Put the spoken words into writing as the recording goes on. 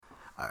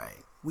All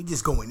right. We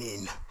just going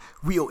in.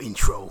 Real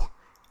intro.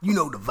 You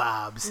know the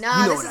vibes. No,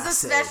 you know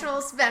this is a special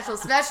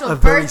a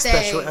birthday very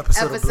special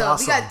episode. We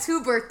got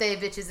 2 birthday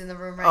bitches in the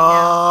room right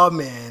Oh, now.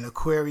 man.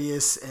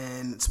 Aquarius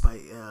and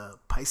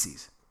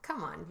Pisces.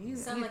 Come on. You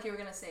sound like you were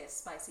going to say a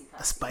spicy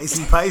Pisces. A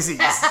spicy Pisces.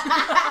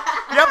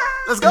 Yep.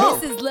 Let's go.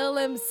 This is LiL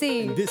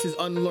MC. And this is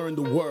Unlearn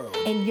the World.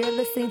 And you're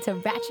listening to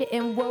Ratchet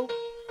and Woke.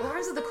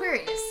 Where's the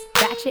Aquarius?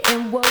 Ratchet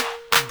and Woke.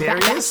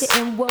 Darius? Ratchet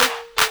and Woke.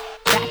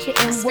 Ratchet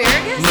and Woke.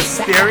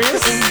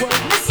 Mysterious?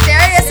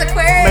 Mysterious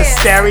Aquarius.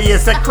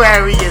 Mysterious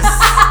Aquarius.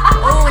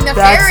 Oh, and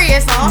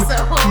nefarious also.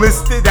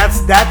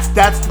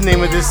 That's the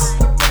name of this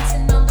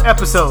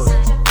episode.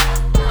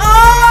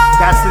 Oh!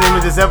 That's the name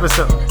of this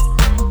episode.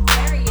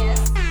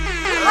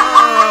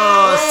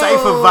 Oh,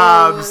 Cypher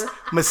vibes.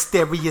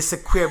 Mysterious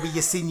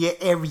Aquarius in your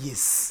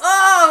areas.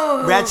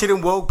 Oh! Ratchet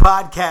and Woke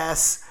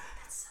Podcast.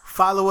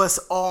 Follow us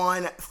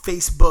on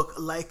Facebook,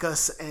 like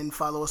us, and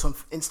follow us on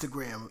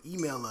Instagram.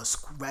 Email us,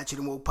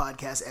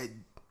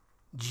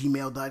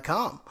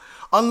 ratchetandwokepodcast@gmail.com.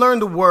 Unlearn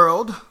the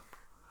World,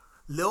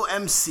 LiL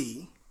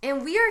MC.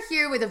 And we are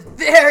here with a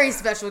very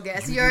special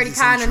guest. You already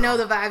kind of know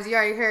the vibes. You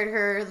already heard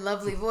her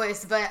lovely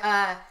voice. But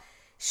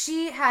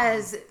she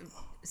has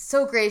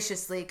so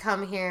graciously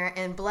come here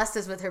and blessed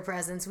us with her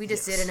presence. We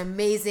just did an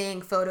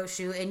amazing photo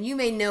shoot, and you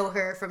may know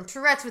her from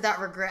Tourettes Without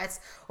Regrets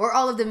or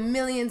all of the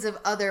millions of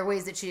other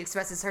ways that she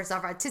expresses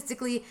herself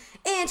artistically.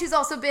 And she's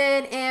also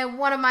been in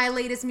one of my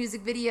latest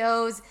music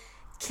videos,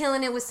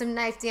 killing it with some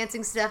knife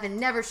dancing stuff, and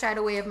never shied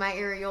away of my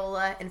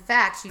areola. In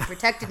fact, she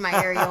protected my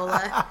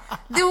areola.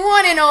 The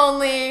one and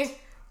only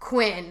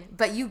Qu'in.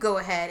 But you go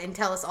ahead and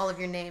tell us all of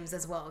your names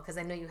as well, because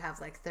I know you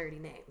have like 30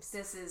 names.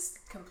 This is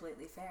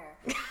completely fair.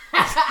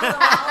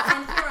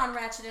 I'm here on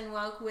Ratchet and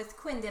Woke with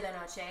Qu'in de la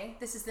Noche.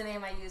 This is the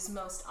name I use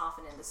most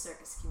often in the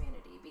circus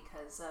community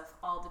because of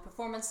all the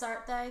performance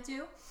art that I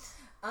do.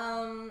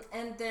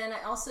 And then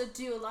I also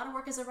do a lot of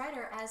work as a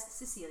writer as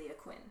Cecilia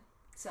Qu'in.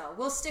 So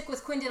we'll stick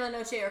with Qu'in de la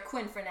Noche or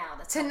Qu'in for now.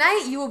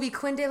 Tonight you will be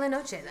Qu'in de la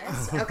Noche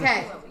then.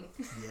 Okay.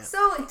 Yeah.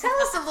 So tell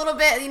us a little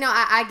bit,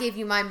 I gave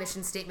you my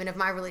mission statement of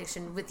my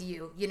relation with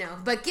you,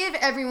 but give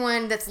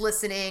everyone that's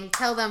listening,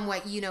 tell them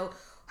what,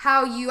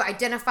 how you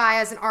identify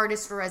as an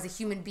artist or as a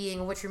human being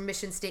and what your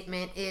mission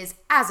statement is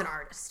as an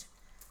artist.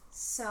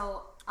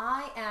 So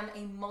I am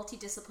a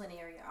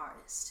multidisciplinary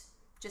artist.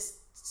 Just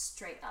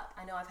straight up.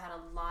 I know I've had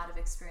a lot of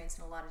experience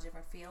in a lot of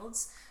different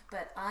fields,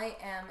 but I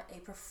am a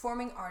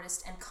performing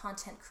artist and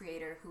content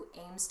creator who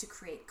aims to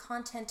create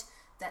content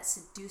that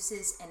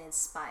seduces and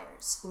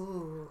inspires.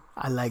 Ooh.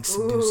 I like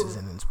seduces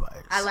and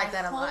inspires. I like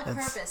that a lot. My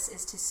whole purpose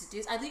is to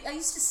seduce. I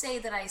used to say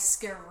that I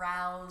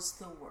scarouse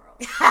the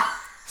world.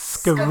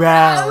 Scarouse.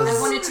 I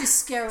wanted to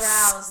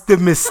scarouse. The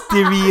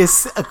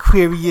mysterious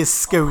Aquarius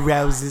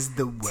scarouses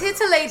the world.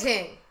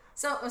 Titillating.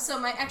 So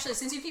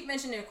since you keep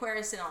mentioning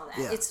Aquarius and all that,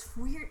 it's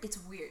weird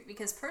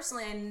because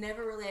personally I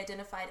never really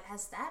identified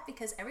as that,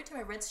 because every time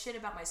I read shit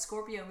about my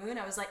Scorpio moon,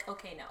 I was like,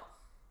 okay, no.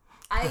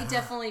 I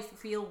definitely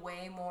feel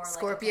way more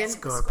Scorpion. Like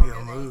Scorpio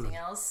than anything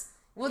else.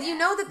 Well, you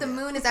know that the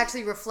moon is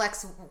actually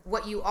reflects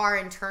what you are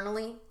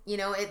internally.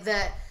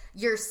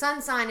 Your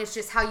sun sign is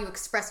just how you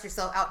express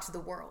yourself out to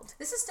the world.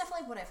 This is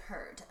definitely what I've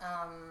heard.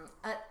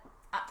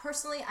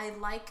 Personally, I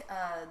like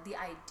the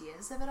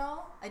ideas of it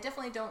all. I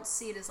definitely don't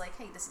see it as like,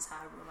 hey, this is how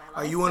I rule my life.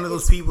 Are you one of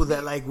those people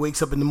that like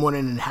wakes up in the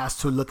morning and has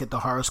to look at the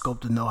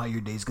horoscope to know how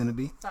your day's gonna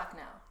be? Fuck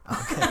no.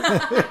 Okay.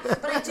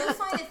 But I do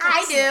find it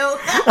fascinating.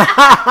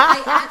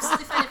 I I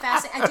absolutely find it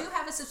fascinating. I do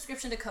have a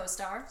subscription to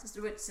CoStar,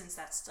 since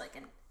that's like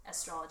an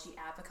astrology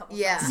app a couple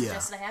of friends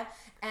suggested I have.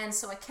 And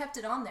so I kept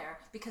it on there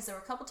because there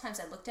were a couple times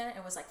I looked at it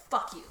and was like,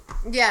 fuck you.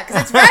 Yeah,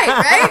 because it's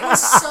right? It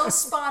was so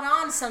spot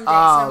on some days.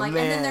 Oh, and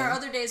then there are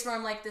other days where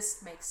I'm like,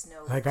 this makes no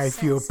sense. Like I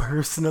feel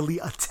personally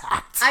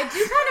attacked. I do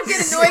kind of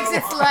get annoyed because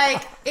it's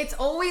like, it's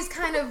always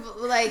kind of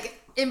like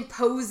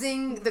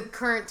imposing the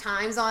current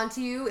times onto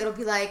you. It'll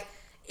be like,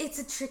 it's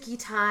a tricky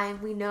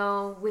time, we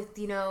know,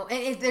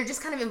 and they're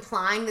just kind of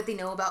implying that they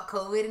know about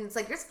COVID, and it's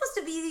like, you're supposed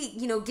to be,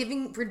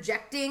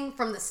 projecting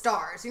from the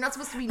stars. You're not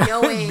supposed to be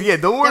knowing. Yeah,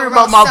 don't worry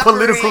about my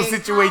political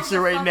situation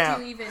right now.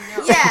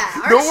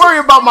 Yeah. Don't worry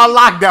about my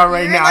lockdown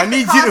right now. Like I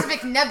need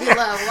cosmic nebula.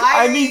 Why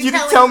I need you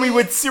to tell me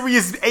what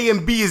Sirius A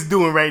and B is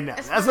doing right now.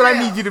 That's what I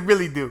need you to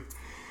really do.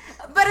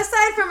 But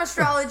aside from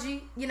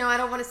astrology, I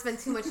don't want to spend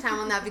too much time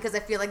on that because I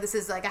feel like this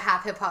is like a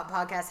half hip-hop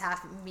podcast,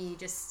 half me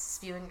just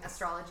spewing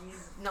astrology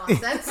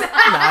nonsense.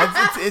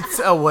 It's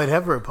a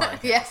whatever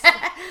podcast. Yeah.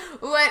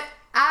 What,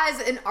 as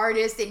an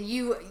artist, and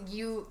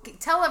you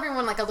tell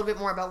everyone like a little bit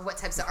more about what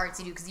types of arts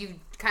you do, because you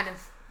kind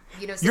of,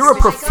 You're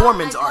a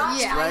performance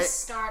artist, right? right? I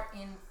start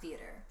in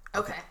theater.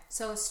 Okay.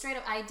 So straight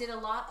up, I did a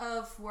lot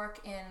of work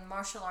in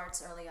martial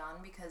arts early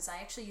on because I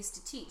actually used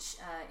to teach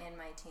in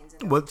my teens.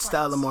 And What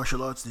style of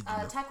martial arts did you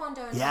do?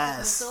 Taekwondo and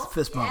Yes,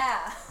 fist bump.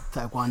 Yeah.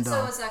 Taekwondo. So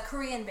it was a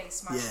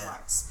Korean-based martial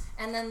arts.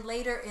 And then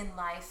later in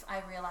life,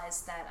 I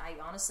realized that I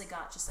honestly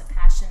got just a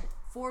passion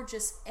for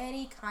just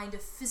any kind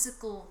of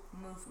physical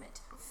movement,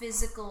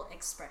 physical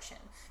expression.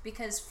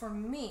 Because for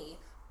me,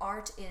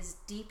 art is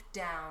deep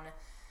down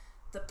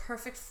the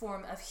perfect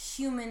form of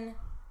human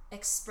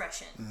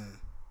expression.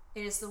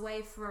 It is the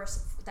way for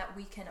us that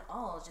we can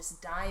all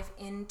just dive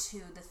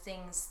into the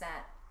things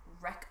that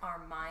wreck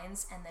our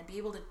minds and then be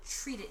able to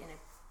treat it in a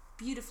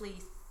beautifully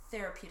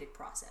therapeutic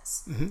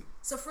process.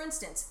 So for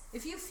instance,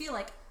 if you feel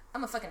like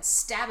I'm a fucking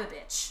stab a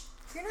bitch,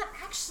 you're not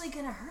actually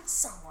gonna hurt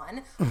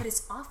someone, but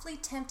it's awfully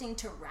tempting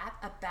to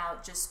rap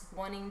about just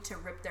wanting to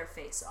rip their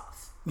face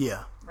off.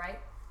 Yeah. Right?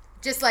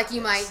 Just like you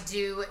might do,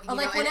 you know,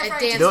 like a whenever I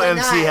dance do- LiL with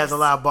MC knives. has a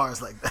lot of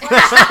bars like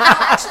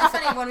that. Actually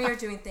funny when we were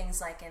doing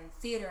things like in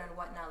theater and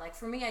whatnot. Like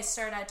for me, I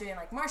started out doing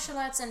like martial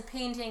arts and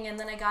painting, and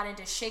then I got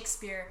into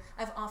Shakespeare.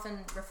 I've often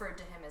referred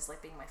to him as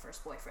like being my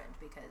first boyfriend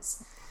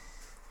because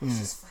I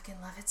just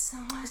fucking love it so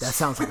much. That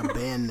sounds like a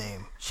band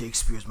name.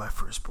 Shakespeare's my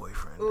first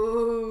boyfriend.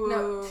 Ooh.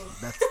 No.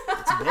 That's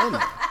a band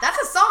name. That's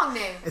a song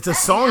name. It's a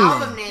That's song an name.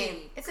 album name.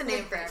 It's a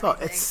name for So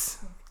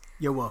everything.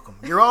 you're welcome.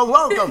 You're all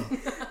welcome.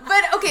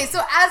 But okay, so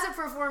as a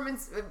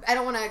performance, I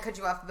don't want to cut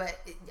you off, but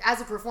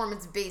as a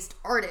performance-based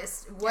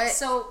artist, what?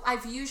 So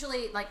I've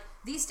usually, like,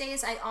 these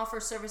days I offer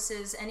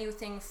services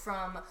anything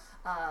from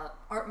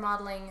art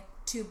modeling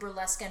to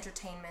burlesque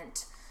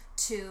entertainment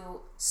to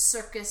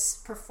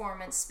circus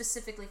performance,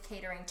 specifically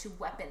catering to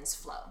weapons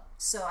flow.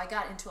 So I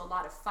got into a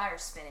lot of fire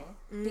spinning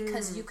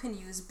because you can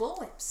use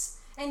bullwhips.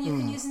 And you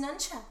can use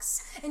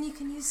nunchucks. And you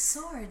can use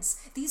swords.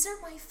 These are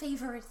my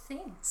favorite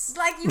things.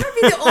 Like, you would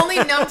be the only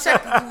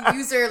nunchuck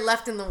user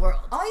left in the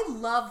world. I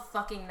love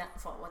fucking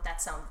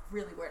that sounds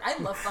really weird. I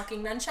love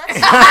fucking nunchucks.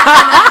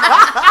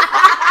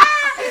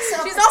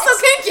 She's also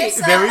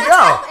kinky. There we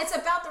go. It's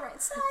about the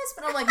right size,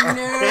 but I'm like, no.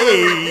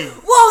 Hey.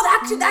 Whoa,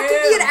 that could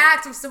be an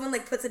act if someone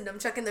like puts a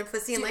nunchuck in their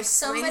pussy and like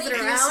swings Somebody it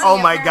gives around. me Oh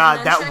a my pair of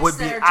God, that nunchucks would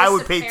be- are I just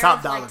would a pay pair top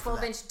of, dollar like, for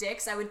that. 12-inch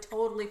dicks. I would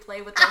totally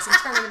play with those and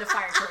turn them into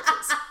fire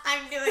torches.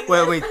 I'm doing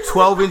Wait,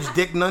 12-inch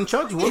dick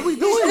nunchucks? What are we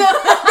doing?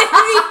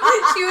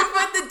 she would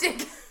put the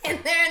dick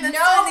in there and then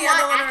No, swing the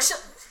other not one. actually.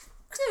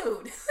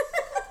 Dude.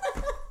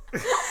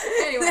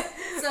 Anyway,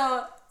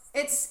 so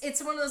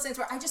it's one of those things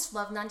where I just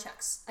love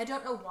nunchucks. I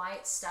don't know why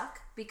it stuck,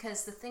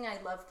 because the thing I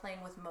loved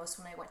playing with most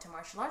when I went to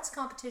martial arts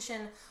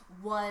competition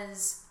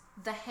was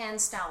the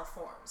hand style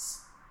forms.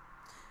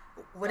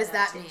 What does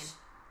that mean?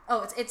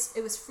 Oh,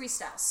 it was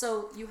freestyle.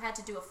 So you had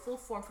to do a full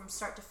form from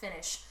start to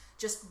finish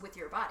just with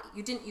your body.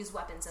 You didn't use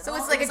weapons at all. So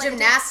it's like It a was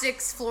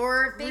gymnastics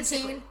floor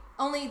basically, routine?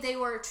 only they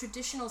were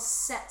traditional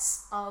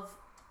sets of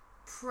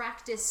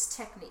practice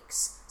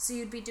techniques. So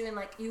you'd be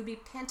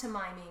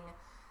pantomiming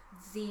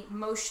the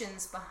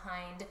motions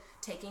behind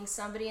taking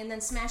somebody and then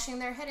smashing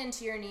their head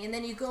into your knee, and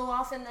then you go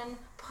off and then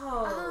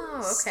pose.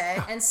 Oh, okay.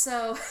 And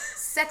so,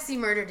 Sexy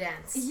murder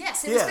dance.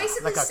 yes, it was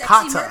basically like a sexy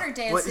kata. murder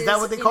dances. Is that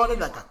what they in call it?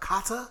 uniform. Like a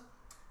kata?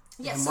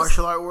 Yes, In so the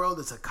martial art world,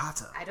 it's a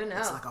kata. I don't know.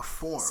 It's like a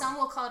form. some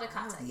will call it a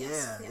kata.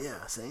 Yes.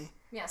 Yeah, see?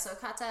 Yeah, so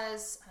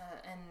katas,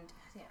 and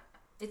yeah,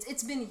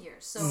 it's been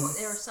years, so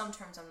there are some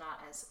terms I'm not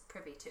as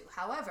privy to.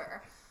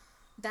 However,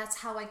 that's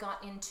how I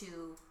got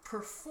into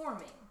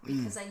performing,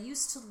 because I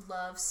used to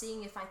love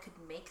seeing if I could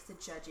make the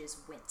judges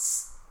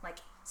wince. Like,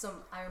 so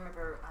I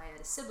remember I had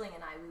a sibling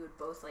and we would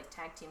both like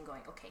tag team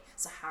going, okay,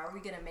 so how are we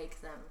gonna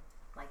make them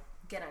like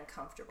get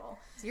uncomfortable?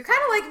 You're kind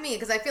of like me,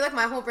 because I feel like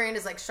my whole brand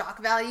is like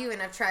shock value,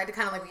 and I've tried to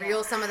kind of like yeah.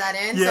 reel some of that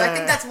in. So I Yeah.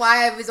 think that's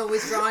why I was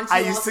always drawn to I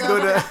used to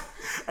also.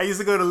 I used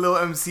to go to LiL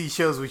MC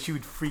shows where she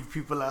would freak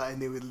people out, and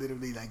they would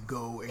literally like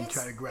go and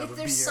try to grab a beer,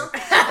 there's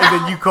something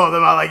and then you call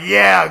them out like,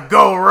 "Yeah,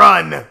 go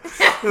run!"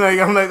 Like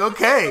I'm like,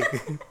 okay.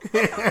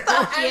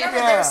 I remember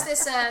there's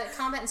this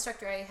combat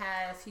instructor I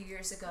had a few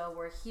years ago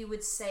where he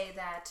would say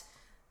that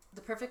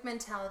the perfect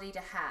mentality to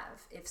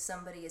have if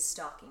somebody is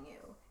stalking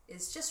you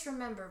is just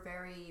remember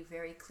very,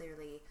 very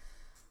clearly,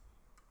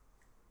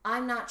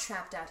 I'm not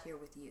trapped out here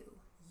with you.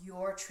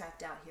 You're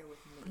trapped out here with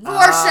me.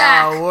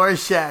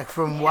 Rorschach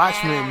from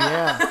Watchmen.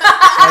 Yeah,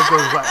 that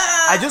goes by.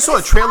 I just saw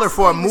a trailer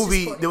for a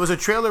movie. There was a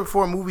trailer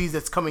for a movie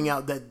that's coming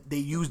out that they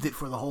used it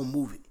for the whole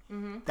movie.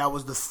 That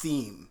was the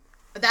theme.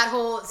 That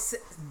whole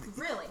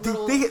Really?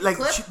 They, like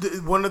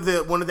clip? one of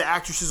the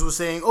actresses was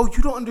saying, "Oh,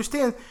 you don't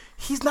understand.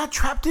 He's not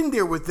trapped in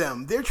there with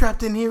them. They're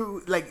trapped in here."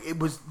 Like it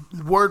was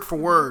word for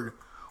word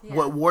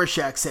what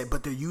Rorschach said,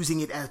 but they're using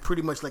it as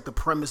pretty much like the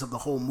premise of the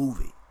whole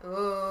movie.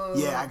 Ooh.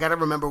 Yeah, I gotta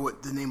remember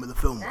what the name of the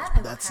film was, That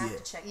but I that's will have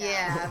it. to check out.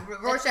 Yeah,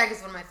 Rorschach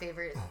is one of my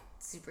favorite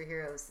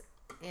superheroes,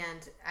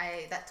 and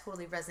that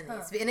totally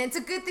resonates. And it's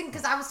a good thing,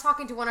 because I was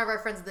talking to one of our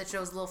friends at the show,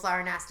 Little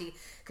Flower Nasty,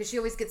 because she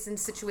always gets in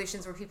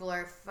situations where people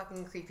are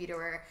fucking creepy to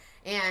her,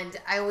 and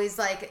I always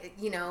like,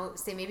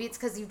 say maybe it's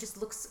because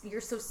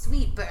you're so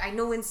sweet, but I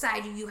know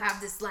inside you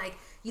have this like,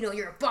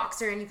 you're a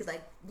boxer and you could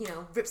like,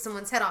 rip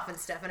someone's head off and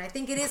stuff. And I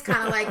think it is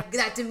kind of like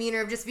that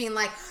demeanor of just being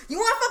like, you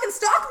want to fucking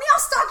stalk me? I'll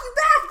stalk you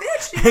back,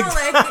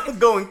 bitch. Like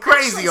Going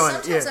crazy Actually, on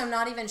it. sometimes Yeah. I'm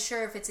not even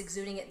sure if it's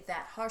exuding it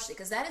that harshly,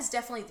 because that is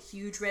definitely the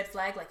huge red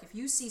flag. Like if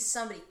you see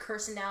somebody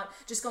cursing out,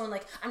 just going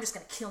like, I'm just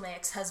gonna kill my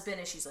ex-husband,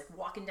 and she's like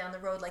walking down the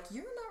road, like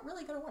you're not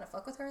really gonna want to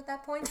fuck with her at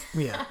that point.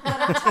 Yeah. But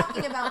I'm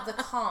talking about the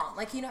calm.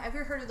 Like, have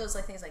you ever heard of those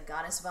like things like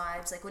goddess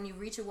vibes? Like when you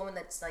reach a woman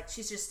that's like,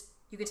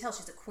 you can tell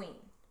she's a queen.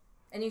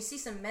 And you see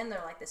some men that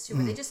are like this too,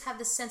 where they just have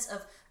this sense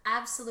of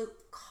absolute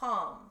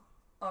calm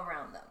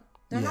around them.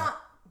 They're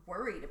not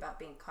worried about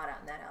being caught out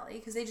in that alley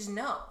because they just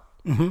know.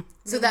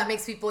 So that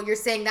makes people, you're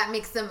saying that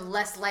makes them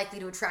less likely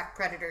to attract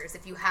predators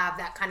if you have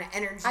that kind of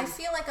energy. I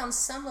feel like on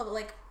some level,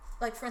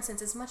 like for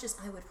instance, as much as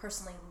I would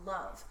personally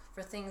love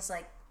for things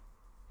like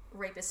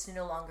rapists to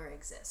no longer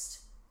exist,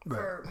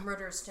 for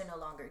murderers to no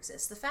longer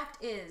exist, the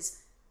fact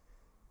is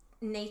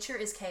nature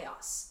is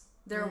chaos.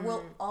 There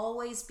will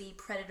always be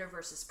predator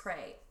versus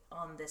prey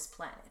on this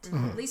planet.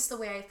 At least the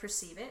way I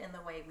perceive it and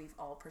the way we've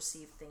all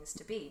perceived things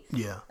to be.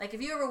 Yeah. Like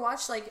if you ever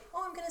watch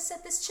I'm going to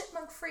set this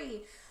chipmunk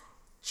free,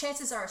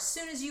 chances are as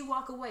soon as you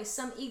walk away,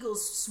 some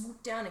eagles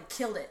swoop down and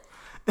killed it.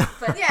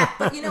 But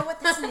you know what?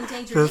 That's an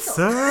endangered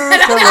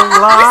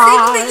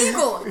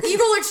eagle.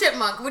 Eagle or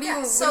chipmunk? What do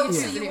you? So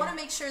you want to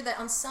make sure that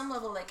on some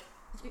level, like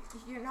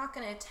you're not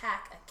going to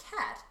attack a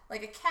cat.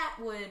 Like a cat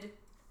would,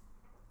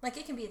 like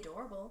it can be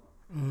adorable.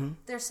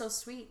 They're so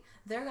sweet.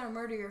 They're going to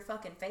murder your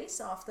fucking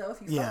face off though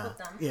if you fuck with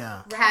them.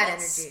 Yeah. Cat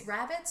energy.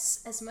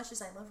 Rabbits. As much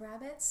as I love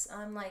rabbits,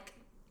 I'm like,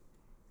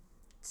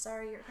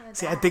 sorry, you're gonna die.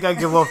 See, I think I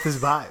give off this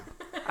vibe.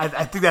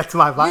 I think that's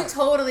my vibe. You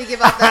totally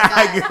give off that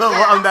vibe. I give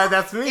off that.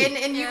 That's me.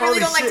 And you really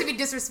don't like to be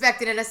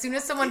disrespected. And as soon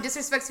as someone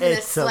disrespects you in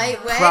a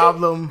slight way,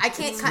 I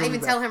can't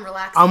even tell him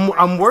relax.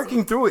 I'm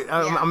working through it.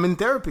 I'm in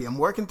therapy. I'm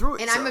working through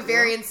it. And I'm a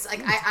variance.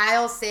 Like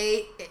I'll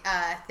say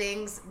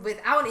things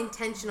without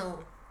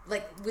intentional.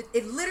 Like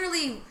it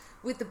literally.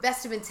 With the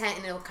best of intent,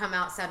 and it'll come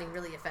out sounding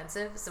really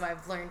offensive. So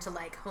I've learned to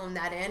hone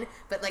that in.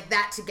 But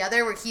that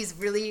together, where he's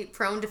really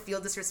prone to feel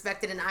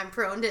disrespected, and I'm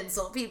prone to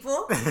insult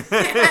people,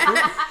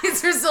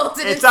 it's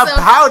resulted in. It's a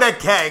powder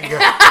keg.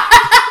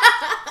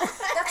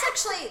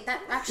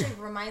 That actually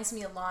reminds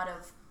me a lot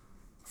of,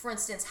 for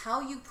instance,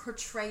 how you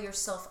portray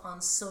yourself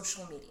on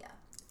social media.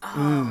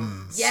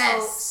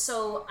 Yes.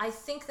 So I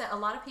think that a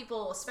lot of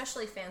people,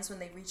 especially fans, when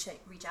they reach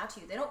out to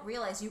you, they don't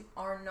realize you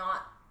are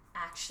not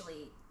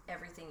actually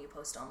everything you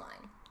post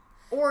online,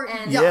 or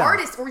the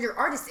artist, or your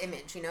artist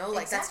image.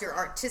 That's your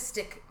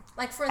artistic.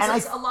 Like for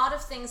instance, a lot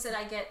of things that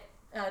I get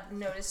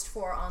noticed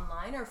for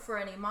online or for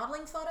any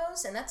modeling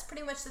photos, and that's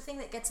pretty much the thing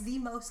that gets the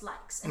most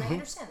likes. And I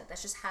understand that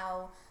that's just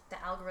how the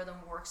algorithm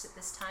works at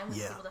this time with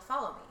people that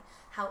follow me.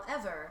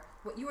 However,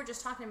 what you were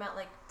just talking about,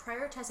 like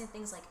prioritizing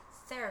things like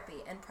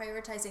therapy and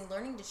prioritizing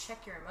learning to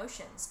check your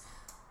emotions.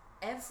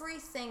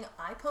 Everything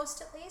I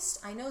post, at least,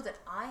 I know that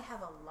I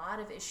have a lot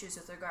of issues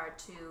with regard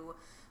to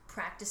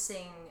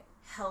practicing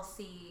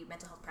healthy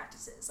mental health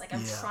practices. Like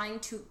I'm trying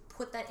to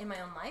put that in my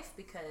own life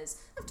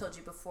because I've told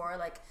you before,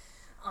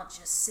 I'll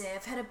just say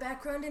I've had a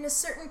background in a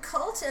certain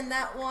cult and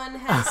that one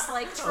has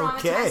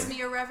traumatized me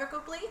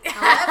irrevocably.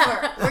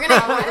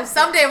 However,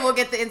 someday we'll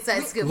get the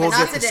inside scoop, but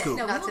not today.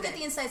 No, we will get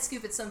the inside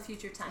scoop at some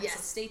future time. Yes.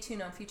 So stay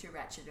tuned on future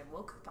Ratchet and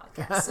Woke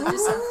podcasts. So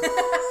just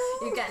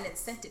you've got an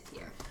incentive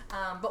here.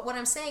 But what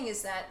I'm saying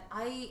is that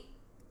I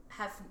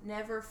have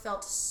never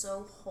felt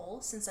so whole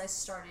since I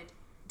started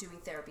doing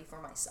therapy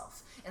for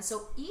myself. And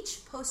so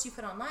each post you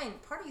put online,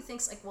 part of you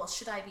thinks well,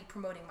 should I be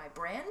promoting my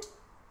brand?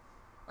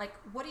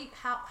 What do you,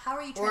 how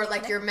are you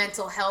trying to your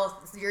mental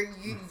health,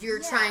 you're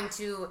trying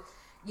to,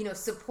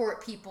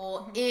 support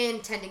people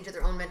in tending to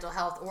their own mental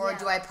health, or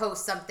do I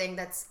post something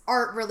that's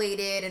art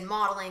related and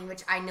modeling,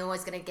 which I know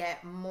is going to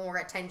get more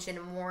attention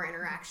and more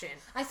interaction?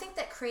 I think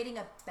that creating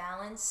a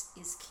balance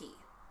is key.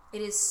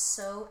 It is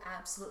so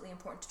absolutely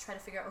important to try to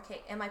figure out,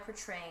 okay, am I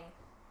portraying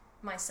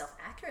myself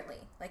accurately?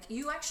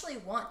 You actually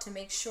want to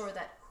make sure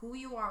that who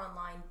you are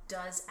online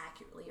does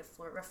accurately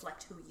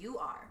reflect who you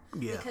are.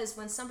 Because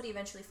when somebody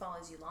eventually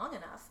follows you long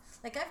enough,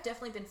 I've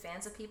definitely been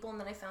fans of people and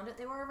then I found out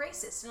they were a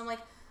racist, and I'm like,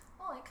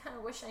 I kind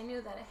of wish I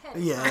knew that ahead.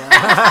 Totally,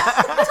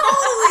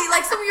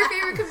 like some of your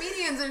favorite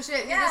comedians and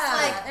shit. You're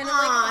just and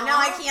now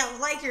I can't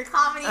like your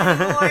comedy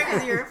anymore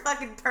because you're a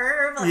fucking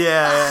perv. And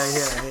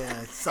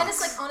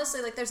it's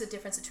honestly, there's a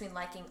difference between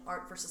liking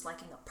art versus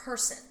liking a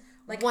person.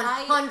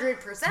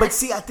 100%. But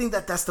see, I think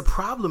that's the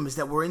problem, is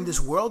that we're in this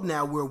world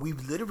now where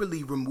we've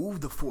literally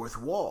removed the fourth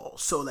wall.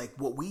 So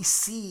what we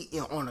see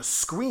on a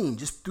screen,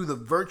 just through the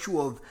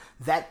virtue of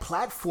that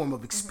platform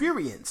of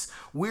experience,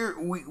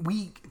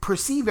 we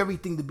perceive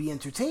everything to be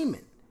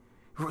entertainment.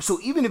 So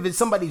even if it's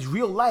somebody's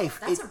real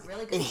life,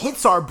 it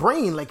hits our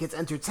brain like it's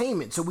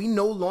entertainment. So we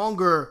no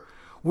longer...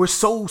 We're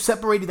so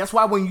separated. That's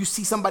why when you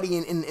see somebody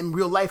in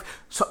real life,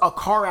 a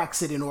car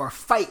accident or a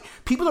fight,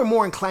 people are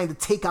more inclined to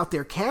take out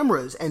their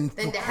cameras and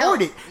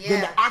record it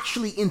than to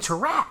actually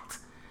interact.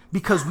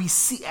 Because we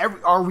see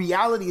our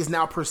reality is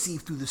now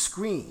perceived through the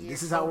screen.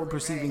 This is how we're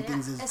perceiving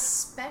things.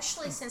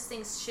 Especially since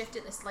things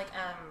shifted. It's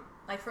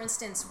for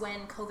instance,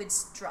 when COVID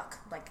struck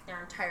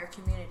our entire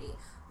community,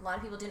 a lot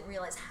of people didn't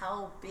realize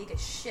how big a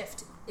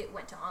shift it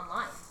went to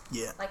online.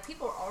 Yeah.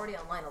 People are already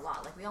online a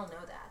lot. We all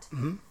know that.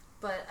 Mm-hmm.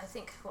 But I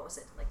think,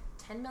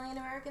 10 million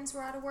Americans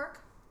were out of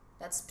work?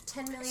 That's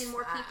 10 million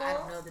more people. I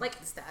don't know the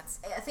stats.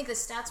 I think the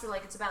stats were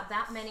it's about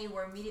that many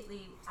were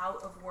immediately out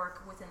of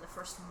work within the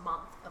first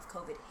month of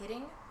COVID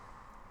hitting.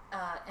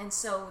 And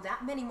so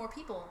that many more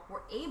people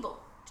were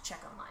able to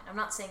check online. I'm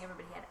not saying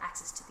everybody had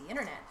access to the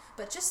internet,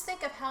 but just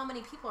think of how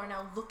many people are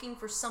now looking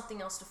for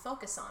something else to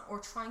focus on or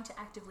trying to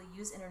actively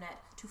use internet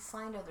to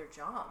find other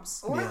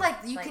jobs. Or like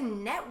you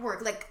can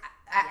network. Like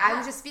I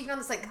was just speaking on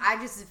this. Like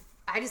I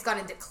just got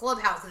into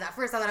Clubhouse, and at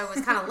first I thought it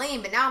was kind of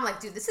lame, but now I'm like,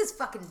 dude, this is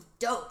fucking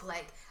dope.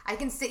 Like I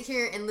can sit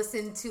here and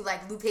listen to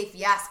like Lupe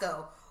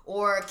Fiasco.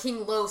 Or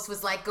King Los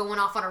was like going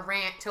off on a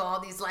rant to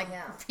all these like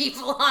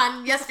people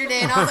on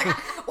yesterday, and I was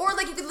like, or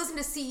like you could listen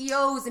to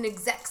CEOs and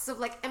execs of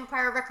like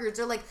Empire Records,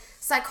 or like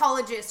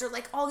psychologists, or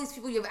like all these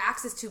people you have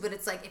access to. But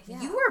it's like if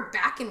you were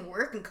back in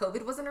work and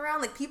COVID wasn't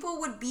around, like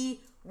people would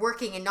be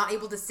working and not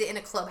able to sit in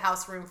a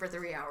Clubhouse room for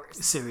 3 hours.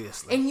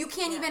 Seriously. And you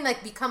can't even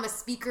like become a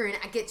speaker and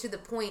get to the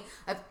point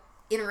of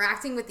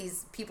interacting with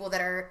these people that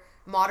are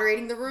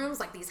moderating the rooms,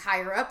 like these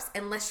higher ups,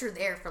 unless you're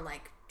there for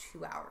like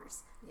 2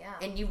 hours. Yeah.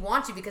 And you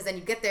want to, because then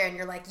you get there and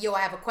you're like, yo,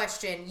 I have a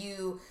question.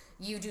 You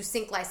do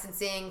sync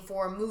licensing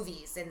for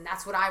movies, and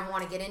that's what I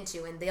want to get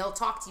into. And they'll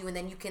talk to you, and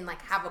then you can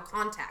like have a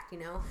contact, you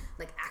know,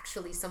 like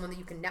actually someone that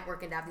you can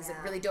network and have these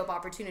like, really dope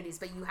opportunities.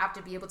 But you have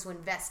to be able to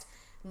invest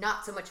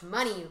not so much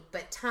money,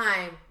 but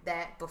time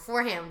that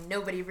beforehand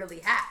nobody really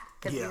had,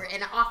 because we were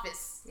in an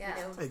office. You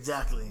know,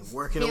 exactly,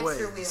 working away.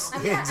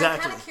 I'm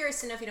kind of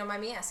curious to know, if you don't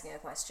mind me asking a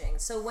question.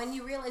 So when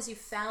you realize you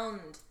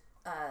found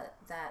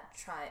that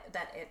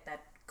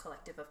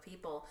collective of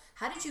people,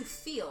 how did you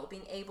feel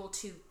being able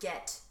to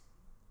get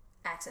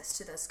access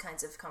to those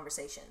kinds of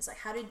conversations? Like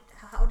how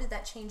did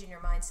that change in your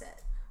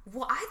mindset?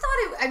 Well, I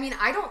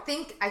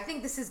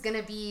think this is going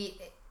to be,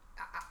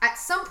 at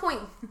some point,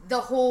 the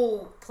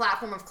whole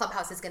platform of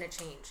Clubhouse is going to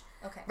change.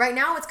 Okay. Right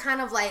now, it's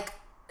kind of like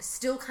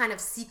still kind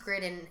of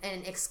secret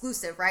and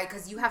exclusive, right?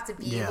 Because you have to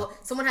be able,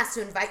 someone has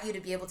to invite you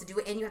to be able to do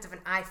it, and you have to have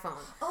an iPhone.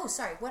 Oh,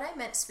 sorry. What I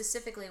meant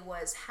specifically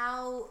was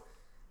how,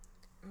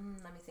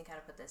 let me think how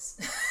to put this.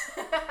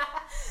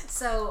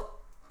 So,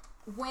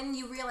 when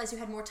you realized you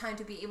had more time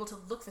to be able to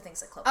look for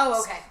things like Clubhouse.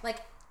 Oh, okay. Like,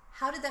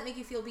 how did that make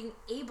you feel being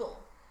able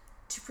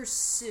to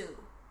pursue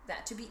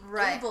that, to be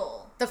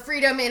able, the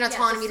freedom and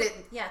autonomy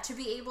to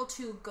be able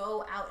to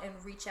go out and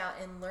reach out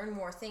and learn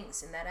more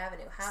things in that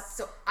avenue?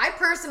 So I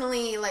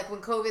personally, like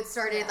when COVID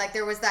started, like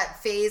there was that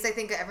phase I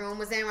think everyone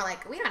was in, we're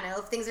like, we don't know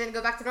if things are gonna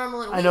go back to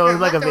normal in a week. I know, it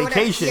was like a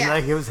vacation,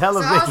 like it was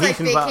hella vacation. I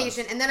was like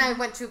vacation, and then I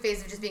went to a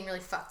phase of just being really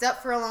fucked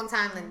up for a long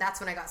time, and that's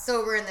when I got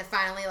sober, and then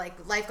finally like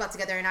life got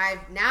together, and I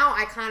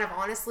kind of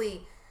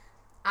honestly,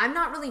 I'm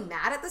not really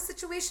mad at the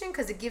situation,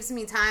 because it gives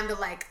me time to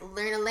like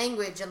learn a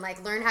language and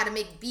like learn how to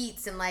make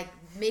beats and like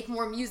make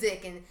more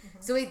music, and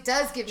so it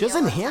does give just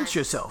me enhance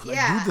yourself, like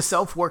do the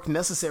self work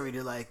necessary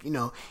to, like, you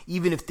know,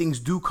 even if things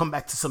do come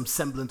back to some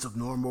semblance of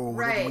normal or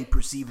whatever we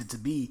perceive it to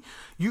be,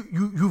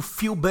 you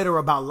feel better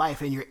about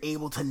life, and you're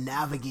able to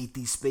navigate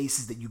these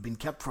spaces that you've been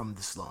kept from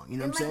this long. You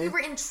know what I'm saying? We were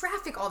in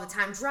traffic all the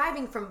time,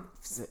 driving from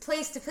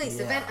place to place,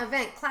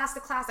 event, class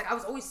to class. Like I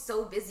was always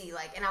so busy,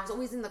 like, and I was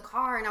always in the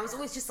car, and I was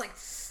always just like.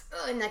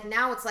 And like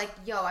now it's like,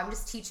 yo, I'm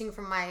just teaching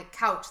from my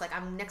couch. Like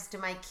I'm next to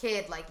my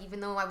kid. Like even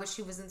though I wish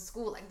he was in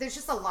school, like there's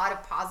just a lot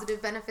of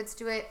positive benefits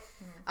to it.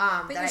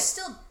 But you're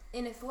still,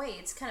 in a way,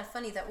 it's kind of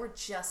funny that we're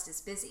just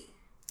as busy.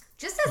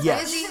 Just as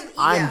busy.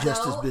 I'm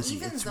just as busy.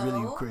 Even it's though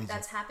really crazy.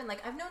 That's happened.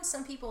 Like I've known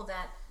some people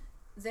that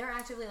they're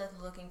actively like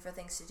looking for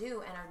things to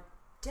do and are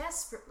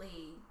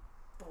desperately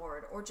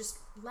bored or just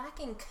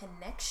lacking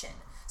connection.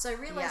 So I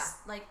realized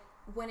like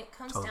when it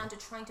comes down to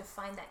trying to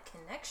find that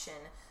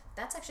connection,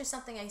 that's actually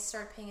something I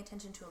started paying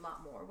attention to a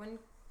lot more when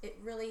it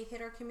really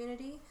hit our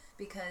community,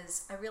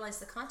 because I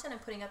realized the content I'm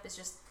putting up is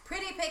just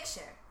pretty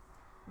picture,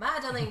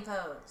 modeling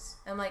pose.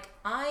 I'm like,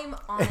 I'm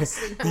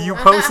honestly bored. Do you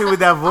post it with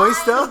that voice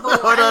though?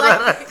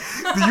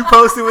 Do you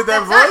post it with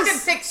that voice?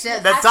 Talking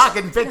pictures. That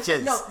talking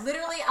pictures. No,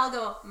 literally I'll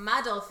go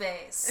model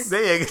face.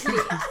 There you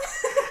go.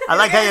 I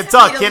like how you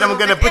talk, kid. I'm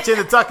gonna put you in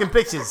the talking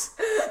pictures.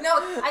 No,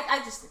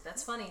 I just think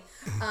that's funny.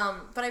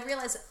 But I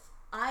realized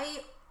I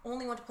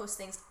only want to post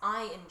things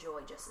I enjoy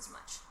just as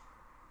much.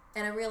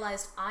 And I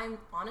realized I'm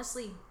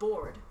honestly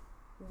bored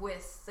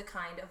with the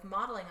kind of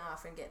modeling I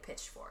often get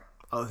pitched for.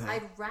 Okay.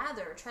 I'd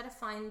rather try to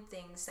find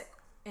things that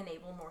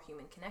enable more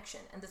human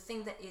connection. And the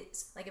thing that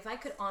is, like, if I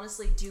could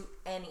honestly do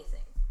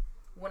anything,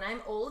 when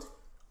I'm old,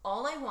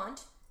 all I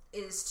want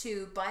is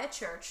to buy a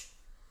church,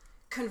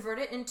 convert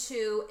it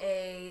into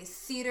a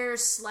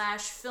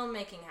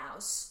theater/filmmaking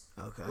house.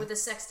 Okay. With a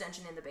sex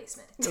dungeon in the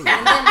basement.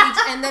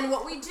 And then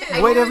what we do...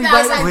 What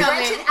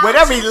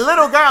every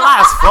little girl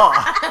asks for.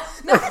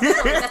 No,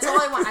 literally, that's all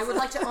I want. I would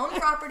like to own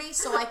property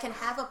so I can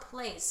have a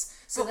place.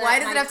 So but why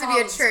does it have to be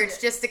a church?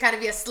 Just to kind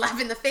of be a slap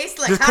in the face?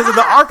 Like, just because of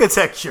the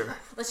architecture.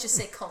 Let's just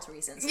say cult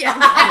reasons. Yeah.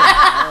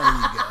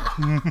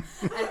 There you go.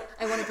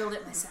 I want to build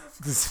it myself.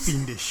 This is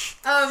fiendish.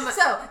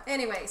 So,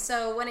 anyway,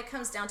 when it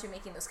comes down to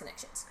making those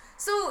connections...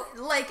 So,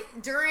 like,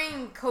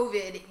 during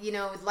COVID, you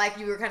know, like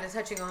you were kind of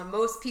touching on,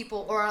 most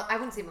people, or I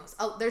wouldn't say most,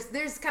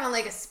 there's kind of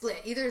like a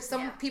split. Either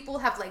some people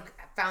have, like,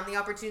 found the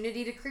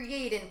opportunity to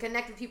create and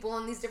connect with people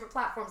on these different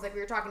platforms like we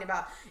were talking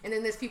about, and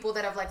then there's people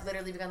that have, like,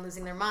 literally begun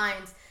losing their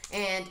minds.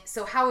 And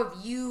so how have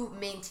you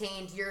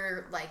maintained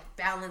your, like,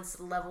 balanced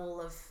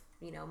level of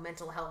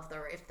mental health,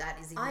 or if that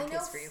is even I the know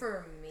case for you.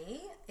 for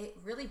me, it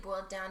really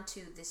boiled down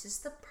to this is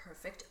the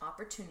perfect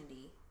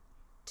opportunity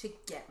to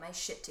get my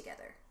shit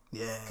together.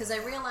 Yeah. Because I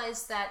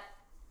realized that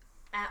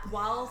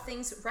while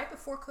things, right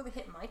before COVID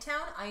hit my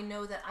town, I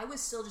know that I was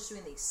still just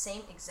doing the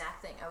same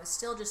exact thing. I was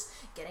still just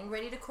getting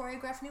ready to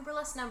choreograph new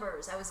burlesque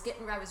numbers. I was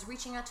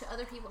reaching out to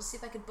other people to see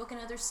if I could book in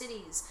other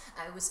cities.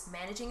 I was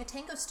managing a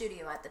tango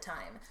studio at the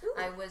time. Ooh.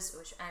 I was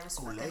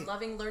fucking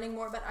loving learning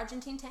more about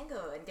Argentine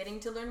tango and getting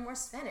to learn more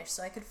Spanish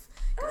so I could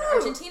go to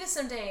Argentina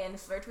someday and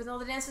flirt with all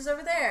the dancers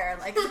over there.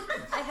 Like,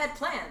 I had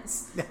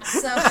plans.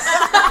 So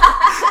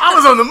I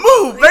was on the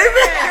move,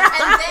 baby.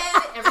 And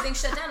then everything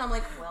shut down. I'm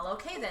like, well,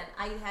 okay then.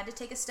 I had to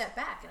take a step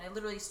back, and I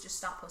literally just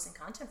stopped posting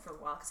content for a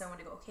while because I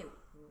wanted to go, okay,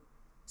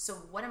 so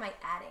what am I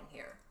adding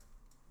here?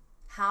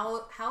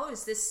 How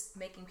is this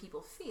making people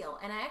feel?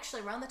 And I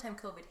actually, around the time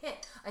COVID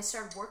hit, I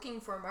started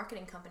working for a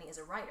marketing company as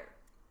a writer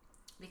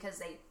because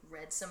they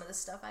read some of the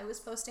stuff I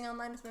was posting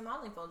online with my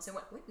modeling phones and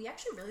went, wait, we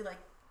actually really like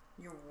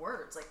your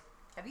words. Like,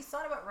 have you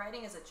thought about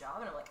writing as a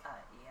job? And I'm like,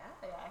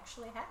 yeah, I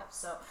actually have.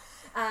 So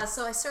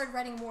I started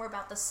writing more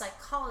about the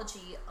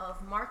psychology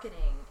of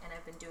marketing, and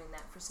I've been doing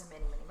that for so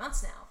many, many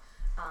months now.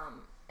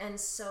 And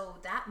so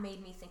that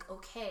made me think,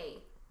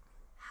 okay,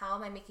 how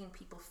am I making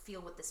people feel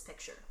with this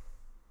picture?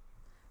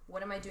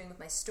 What am I doing with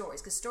my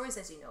stories? Because stories,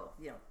 as you know,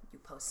 you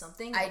post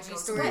something. IG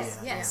stories.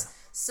 Yes. Yeah.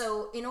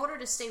 So in order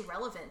to stay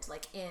relevant,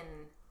 like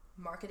in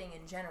marketing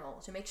in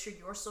general, to make sure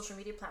your social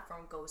media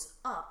platform goes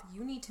up,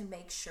 you need to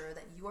make sure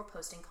that you are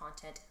posting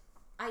content,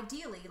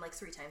 ideally like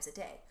 3 times a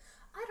day.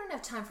 I don't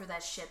have time for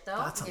that shit, though.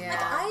 That's a lot.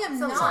 Like, I am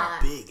That's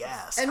not. A big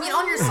ass. I mean,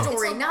 on your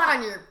story, not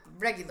on your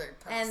regular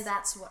post. And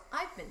that's what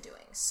I've been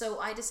doing. So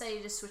I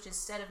decided to switch,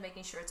 instead of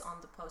making sure it's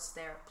on the post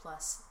there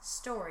plus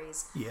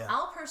stories. Yeah.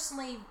 I'll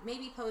personally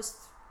maybe post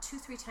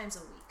 2-3 times a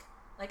week.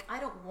 Like,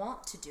 I don't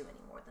want to do any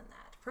more than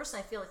that.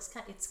 Personally, I feel it's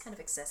kind of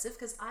excessive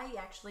because I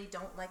actually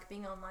don't like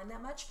being online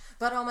that much,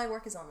 but all my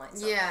work is online.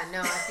 So. Yeah,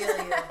 no, I feel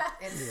you.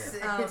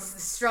 It's the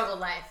struggle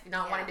life,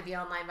 not wanting to be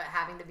online, but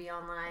having to be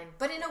online.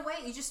 But in a way,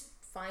 you just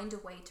find a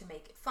way to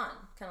make it fun.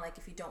 Kind of like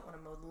if you don't want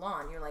to mow the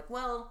lawn, you're like,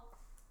 well,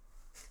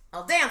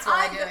 I'll dance while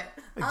I do it.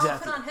 Exactly. I'll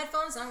put on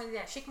headphones and I'm going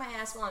to shake my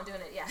ass while I'm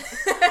doing it. Yeah.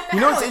 You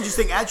know what's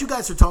interesting? As you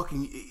guys are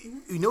talking,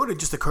 you know what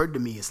just occurred to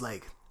me is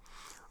like,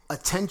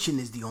 attention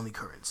is the only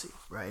currency,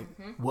 right?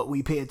 Mm-hmm. What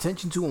we pay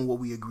attention to and what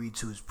we agree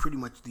to is pretty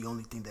much the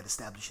only thing that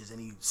establishes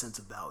any sense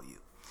of value.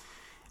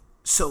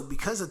 So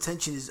because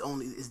attention is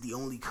the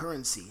only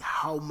currency,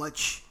 how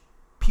much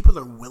people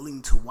are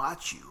willing to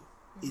watch you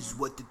is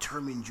what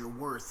determines your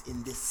worth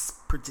in this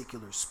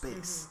particular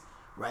space,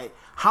 right?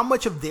 How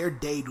much of their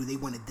day do they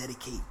want to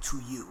dedicate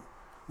to you?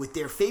 With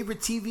their favorite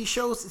TV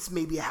shows, it's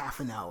maybe a half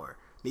an hour.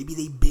 Maybe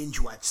they binge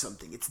watch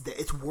something.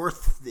 It's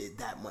worth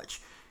that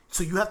much.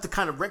 So you have to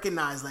kind of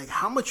recognize, like,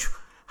 how much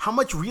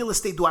real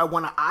estate do I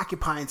want to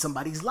occupy in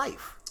somebody's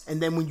life? And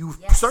then when you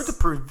start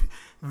to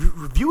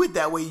review it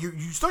that way, you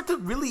start to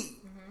really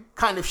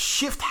kind of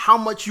shift how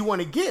much you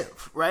want to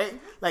give, right?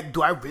 Like,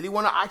 do I really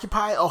want to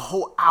occupy a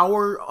whole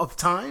hour of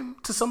time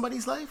to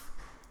somebody's life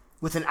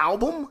with an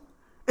album?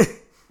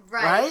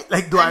 Right?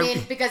 Like, I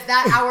mean, because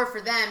that hour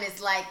for them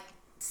is like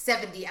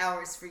 70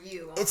 hours for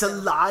you. Also. It's a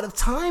lot of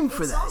time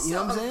for it's that. You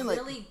know what I'm saying? It's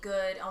really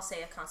good, I'll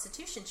say, a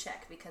constitution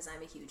check because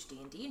I'm a huge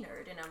D&D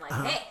nerd and I'm like,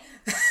 hey.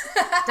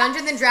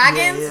 Dungeons and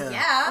Dragons?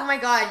 Yeah. Oh my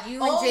god,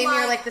 you and Jamie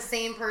are like the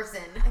same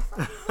person.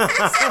 Lord of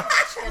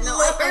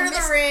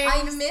the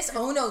Rings.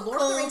 Lord of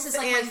the Rings is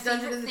like my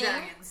favorite thing.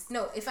 Dragons.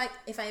 No,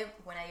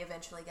 when I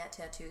eventually get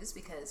tattoos,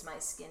 because my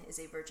skin is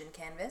a virgin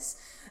canvas.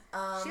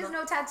 She has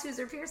no tattoos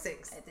or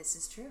piercings. This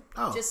is true.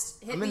 Oh,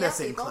 just hit I'm me in that up,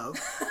 same people. club.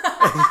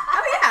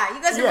 Oh yeah,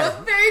 you guys are both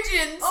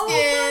virgin skins. Oh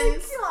my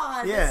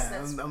god.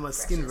 Yeah, I'm a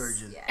skin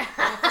virgin.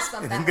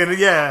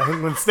 Yeah,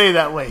 I'm gonna stay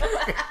that way.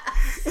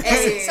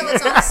 Hey. So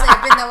it's honestly,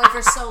 I've been that way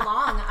for so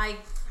long. I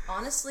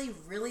honestly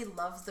really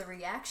love the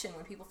reaction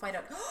when people find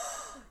out,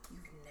 oh,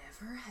 you've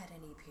never had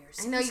any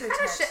piercings. I know, you kind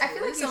of should. I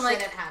feel like you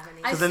shouldn't have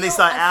any. Because then they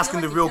start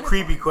asking the real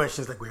creepy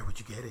questions, like, where would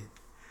you get it?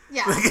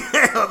 Yeah.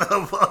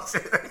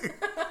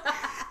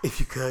 If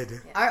you could.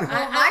 Yeah.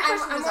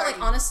 I'm more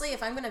like, honestly,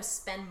 if I'm going to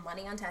spend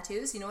money on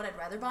tattoos, you know what I'd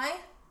rather buy?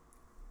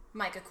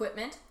 Mic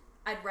equipment.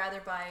 I'd rather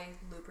buy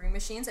looping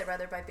machines. I'd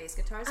rather buy bass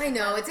guitars. I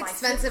know, it's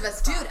expensive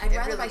as fuck. Dude, I'd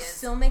rather buy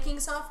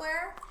filmmaking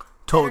software.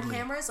 Totally.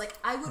 Cameras. Like,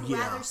 I would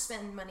rather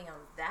spend money on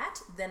that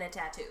than a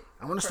tattoo.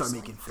 I want to start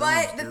making films.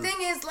 But the thing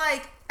is,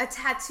 like, a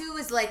tattoo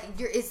is like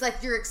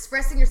you're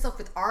expressing yourself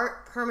with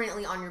art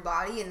permanently on your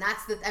body, and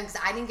that's because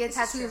I didn't get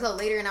tattoos until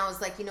later, and I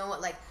was like, you know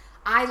what, like,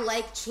 I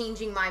like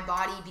changing my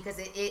body because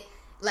it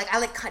like, I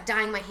like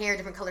dyeing my hair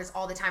different colors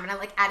all the time, and I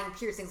like adding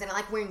piercings, and I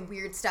like wearing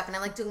weird stuff, and I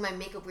like doing my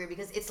makeup weird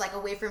because it's like a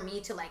way for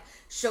me to like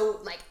show,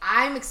 like,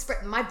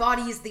 my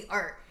body is the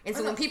art, And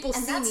so when people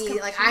see that's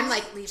me, like I'm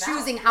like completely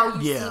choosing valid.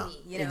 how you see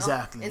me, you know?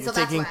 Exactly. And You're so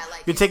that's taking, why I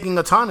like you're it. taking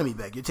autonomy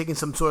back. You're taking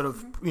some sort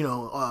of,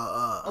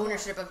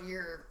 Ownership of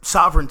your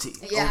sovereignty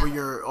Yeah.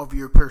 over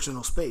your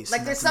personal space. like.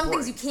 and There's that's some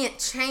things you important. can't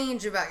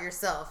change about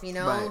yourself, you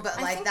know. Right. But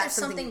I like think that's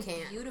there's something you something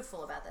can't.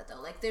 beautiful about that,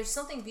 though. Like, there's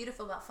something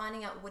beautiful about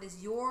finding out what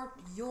is your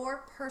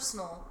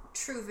personal,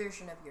 true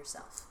version of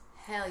yourself.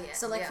 Hell yeah.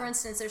 So, like, yeah. for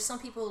instance, there's some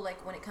people,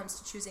 like, when it comes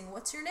to choosing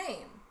what's your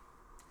name,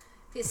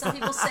 because some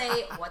people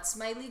say, what's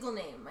my legal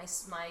name,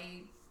 my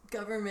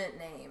government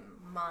name,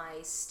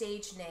 my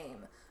stage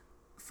name.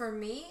 For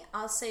me,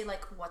 I'll say,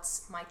 like,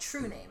 what's my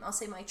true name? I'll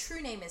say my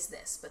true name is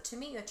this, but to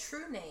me, a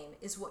true name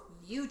is what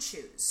you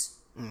choose.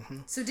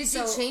 So did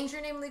you change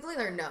your name legally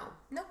or no?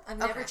 No, I've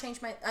never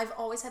changed I've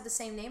always had the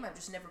same name. I've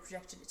just never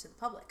projected it to the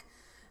public.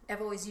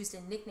 I've always used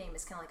a nickname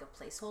as kind of like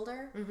a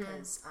placeholder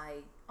because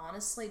I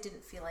honestly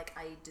didn't feel like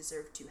I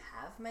deserved to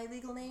have my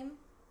legal name.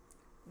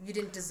 You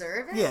didn't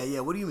deserve it? Yeah.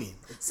 What do you mean?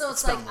 So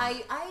it's like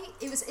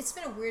it's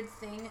been a weird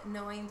thing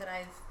knowing that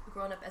I've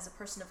grown up as a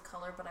person of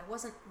color, but I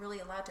wasn't really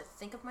allowed to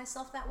think of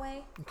myself that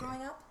way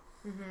growing up.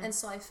 And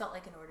so I felt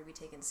like in order to be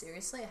taken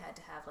seriously, I had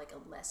to have like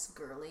a less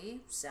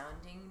girly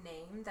sounding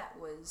name that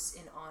was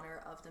in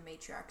honor of the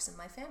matriarchs in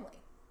my family.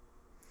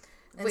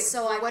 And Wait,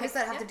 so what does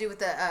that have to do with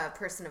the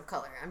person of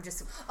color? I'm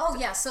just... Oh,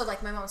 yeah, so,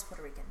 like, my mom's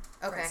Puerto Rican,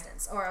 for Okay.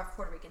 instance, or of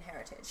Puerto Rican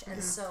heritage.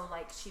 And so,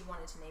 like, she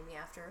wanted to name me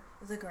after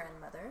the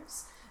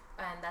grandmothers,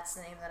 and that's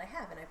the name that I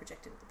have, and I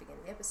projected at the beginning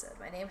of the episode.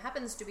 My name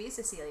happens to be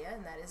Cecilia,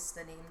 and that is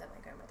the name that my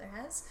grandmother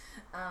has,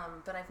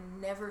 but I've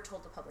never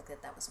told the public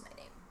that that was my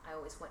name. I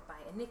always went by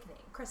a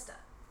nickname, Krista.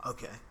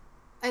 Okay.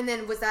 And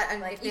then was that a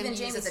Like, nickname even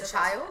used Jamie as a still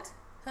calls me child? that.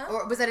 Huh?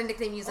 Or was that a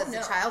nickname used as no.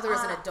 a child or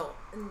as an adult?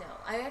 No.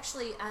 I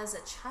actually, as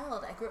a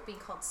child, I grew up being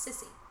called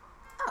Sissy.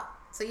 Oh,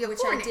 so you have Which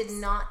four I names. did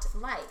not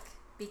like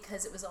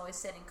because it was always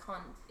said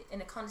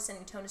in a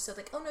condescending tone. So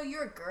like, oh no,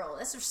 you're a girl.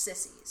 That's for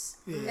sissies.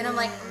 Yeah. And I'm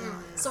like,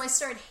 so I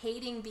started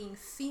hating being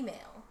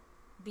female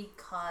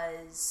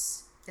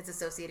because It's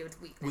associated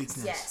with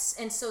weakness. yes,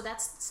 and so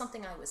that's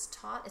something I was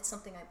taught. It's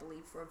something I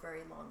believed for a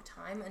very long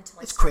time until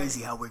I It's started,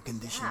 crazy how we're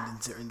conditioned Yeah.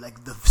 in certain,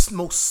 like, the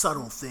most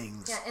subtle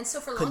things. Yeah, and so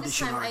for the longest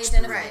condition time our I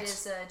identified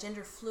experience. as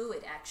gender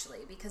fluid actually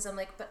because I'm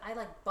like, but I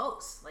like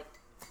both. Like,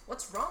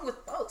 what's wrong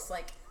with both?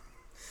 Like.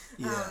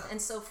 Yeah.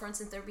 And so, for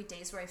instance, there'd be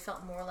days where I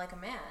felt more like a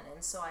man,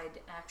 and so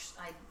I'd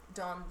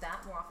donned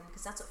that more often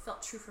because that's what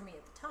felt true for me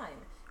at the time.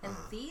 And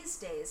these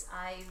days,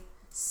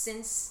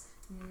 since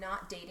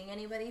not dating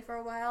anybody for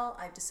a while,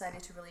 I've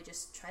decided to really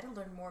just try to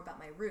learn more about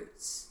my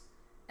roots,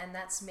 and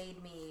that's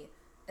made me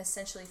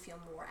essentially feel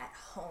more at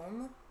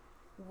home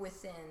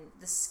within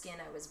the skin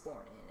I was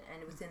born in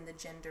and within the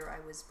gender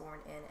I was born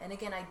in. And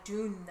again, I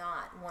do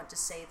not want to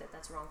say that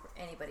that's wrong for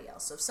anybody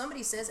else. So if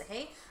somebody says,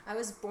 hey, I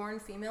was born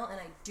female and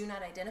I do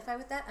not identify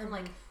with that, I'm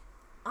like,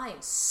 I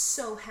am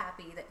so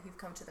happy that you've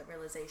come to that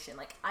realization.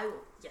 Like, I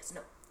will,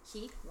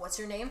 what's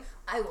your name?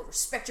 I will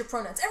respect your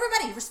pronouns.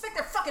 Everybody, respect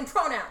their fucking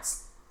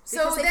pronouns.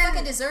 Because they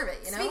fucking deserve it,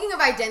 you know? Speaking of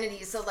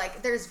identity, so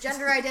like there's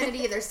gender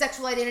identity, there's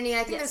sexual identity,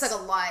 and I think Yes. there's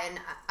like a lot. And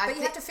But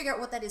you have to figure out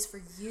what that is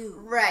for you.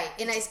 Right,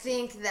 and I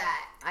think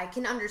that I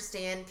can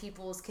understand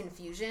people's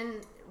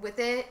confusion with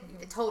it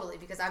totally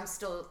because I'm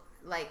still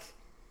like,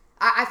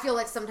 I feel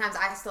like sometimes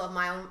I still have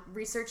my own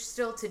research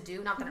still to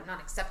do. Not that I'm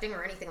not accepting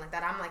or anything like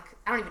that. I'm like,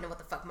 I don't even know what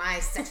the fuck my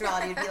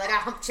sexuality would be like. I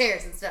hump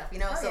chairs and stuff, you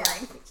know. So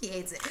like, he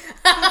hates it.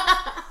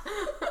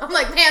 I'm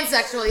like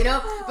pansexual, you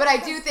know. But I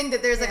do think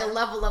that there's like a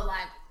level of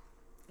like,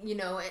 you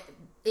know,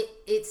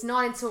 it's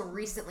not until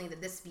recently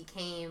that this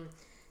became,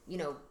 you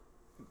know,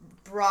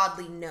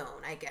 broadly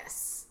known, I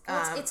guess.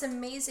 Well, it's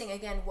amazing,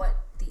 again, what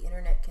the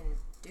internet can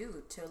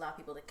do to allow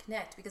people to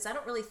connect, because I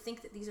don't really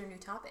think that these are new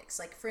topics.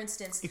 Like, for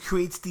instance... It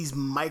creates these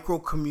micro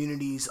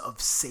communities of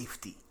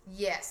safety.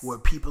 Yes. Where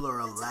people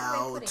are That's a good way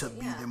of allowed putting to it,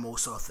 be yeah. their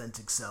most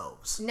authentic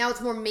selves. Now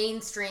it's more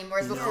mainstream,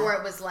 whereas before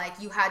it was like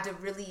you had to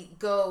really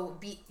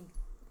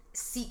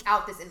seek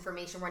out this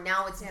information, where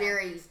now it's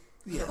very...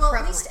 Well,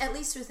 at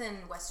least within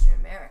Western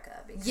America,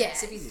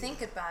 because if you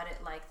think about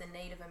it, like the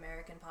Native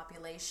American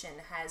population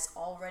has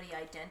already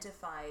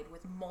identified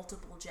with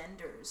multiple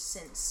genders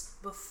since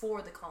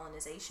before the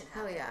colonization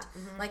happened. Hell yeah.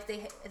 Mm-hmm. Like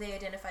they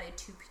identified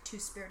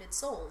two-spirited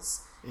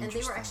souls, and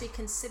they were actually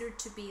considered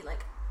to be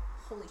like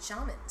holy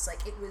shamans.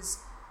 Like, it was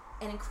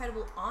an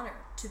incredible honor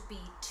to be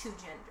two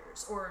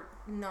genders or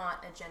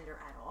not a gender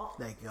at all.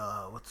 Like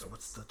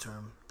what's the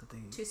term that they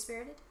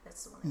Two-spirited?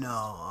 That's the one.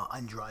 No,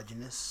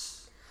 androgynous.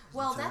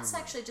 Well, that's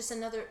actually just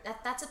another...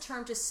 That's a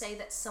term to say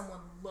that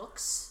someone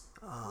looks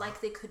like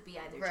they could be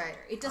either gender.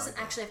 It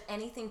doesn't actually have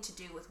anything to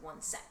do with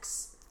one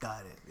sex.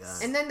 Got it.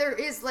 And then there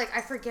is, like, I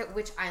forget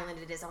which island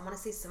it is. I want to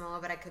say Samoa,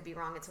 but I could be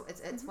wrong. It's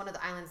one of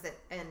the islands that...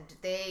 And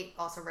they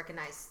also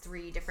recognize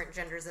 3 different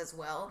genders as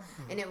well.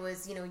 And it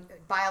was, you know,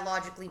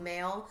 biologically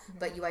male,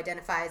 but you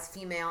identify as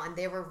female. And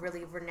they were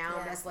really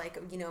renowned as, like,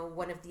 you know,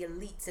 one of the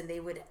elites. And they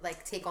would,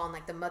 like, take on,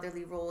 like, the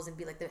motherly roles and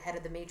be, like, the head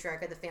of the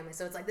matriarch of the family.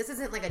 So it's like, this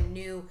isn't, like, a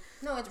new...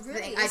 No, it really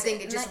thing. isn't. I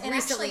think it just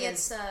recently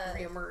it's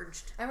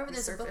reemerged. I remember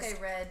there's a book I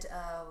resurfaced. read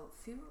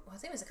I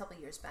think it was a couple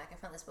of years back. I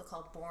found this book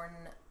called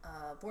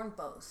Born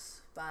Both.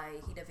 Cosmos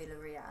by Hida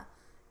Villaria.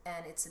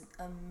 And it's an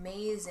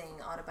amazing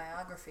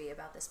autobiography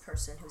about this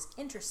person who's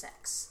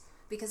intersex.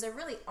 Because there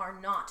really are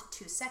not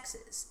two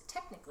sexes.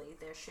 Technically,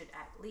 there should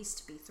at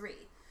least be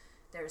three.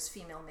 There's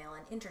female, male,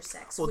 and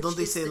intersex. Well, don't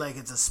they say like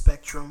it's a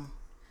spectrum?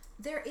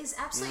 There is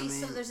absolutely. You know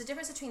what I mean? So there's a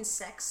difference between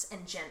sex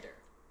and gender.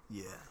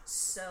 Yeah.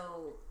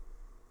 So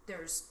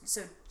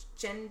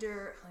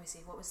gender. Let me see.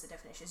 What was the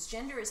definition?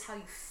 Gender is how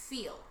you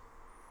feel,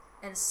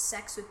 and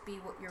sex would be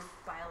what you're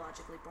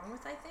biologically born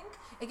with. I think.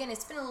 Again,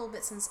 it's been a little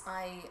bit since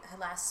I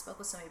last spoke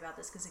with somebody about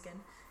this because again,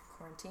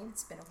 quarantine.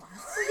 It's been a while.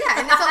 Yeah,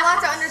 and it's a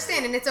lot to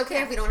understand, and it's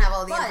okay if we don't have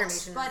all the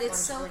information. But it's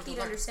so key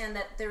to understand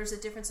that there's a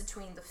difference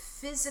between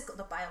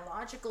the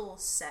biological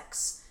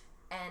sex,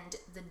 and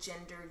the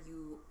gender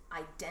you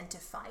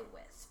identify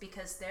with.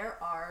 Because there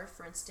are,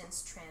 for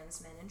instance,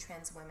 trans men and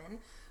trans women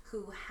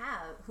who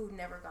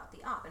never got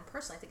the op. And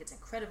personally, I think it's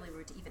incredibly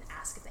rude to even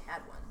ask if they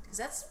had one. Because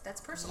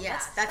that's personal.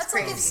 Yeah, that's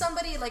crazy. Like if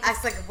somebody like...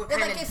 That's like what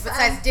kind of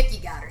size dick you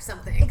got or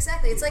something.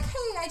 Exactly. It's like,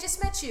 hey, I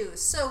just met you.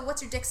 So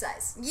what's your dick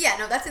size? Yeah,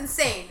 no, that's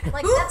insane.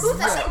 Like, who does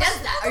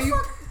that? Are you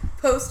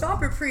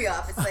post-op or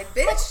pre-op? It's like,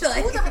 bitch.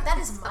 That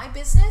is my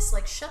business.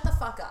 Like, shut the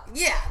fuck up.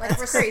 Yeah, like,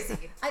 that's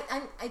crazy.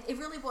 It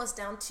really boils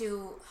down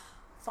to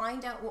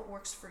find out what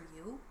works for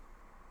you,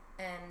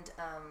 and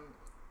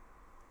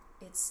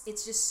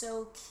it's just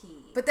so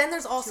key. But then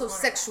there's also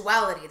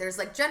sexuality. There's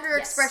like gender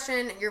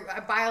expression, your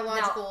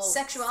biological. Now,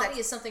 sexuality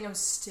is something I'm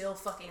still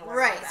fucking learning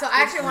right. about. So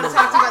I actually want to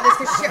talk to you about this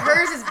because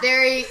hers is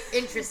very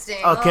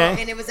interesting.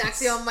 Okay. And it was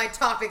actually on my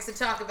topics to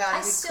talk about.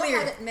 I still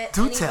haven't met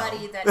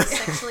anybody that is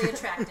sexually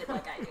attracted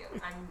like I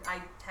do.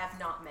 I have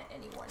not met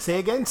anyone. Say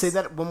again. Say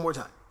that one more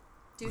time.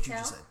 Do what tell.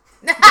 You just said.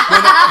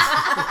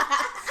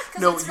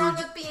 Because what's wrong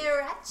with being a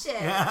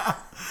ratchet?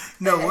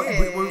 No,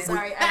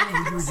 sorry,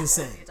 what you were just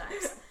saying.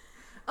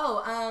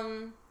 Oh,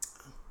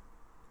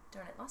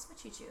 darn it, lost my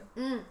choo-choo.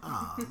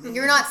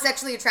 You're not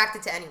sexually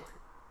attracted to anyone.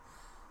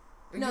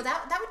 No,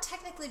 that would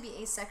technically be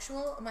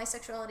asexual. My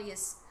sexuality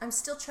is, I'm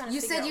still trying to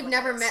figure out. You said you've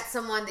never met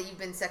someone that you've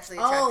been sexually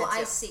attracted to. Oh,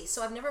 I see.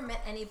 So I've never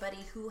met anybody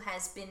who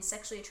has been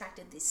sexually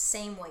attracted the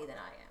same way that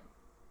I am.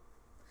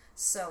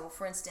 So,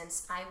 for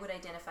instance, I would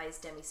identify as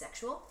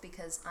demisexual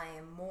because I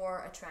am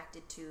more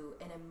attracted to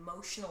an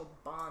emotional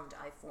bond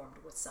I formed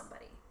with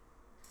somebody.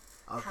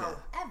 Okay.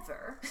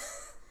 However,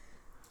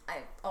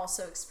 I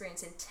also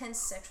experience intense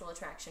sexual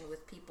attraction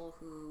with people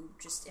who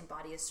just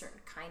embody a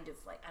certain kind of,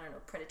 like, I don't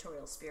know,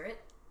 predatorial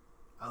spirit.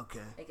 Okay.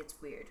 Like, it's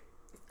weird.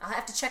 I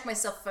have to check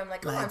myself if I'm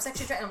like, I'm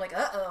sexually attracted. I'm like,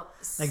 uh-oh.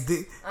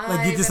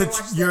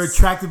 You're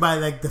attracted by,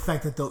 like, the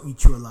fact that they'll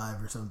eat you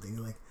alive or something.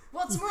 Like,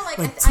 well, it's more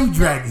like two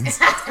dragons.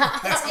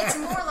 It's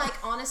more like,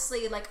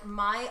 honestly, like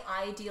my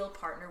ideal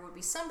partner would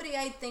be somebody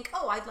I'd think,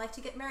 I'd like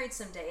to get married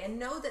someday, and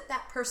know that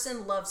that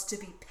person loves to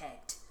be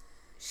pegged.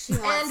 She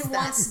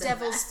wants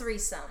devil's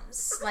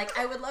threesomes. Like,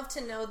 I would love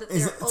to know that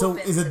they're open. So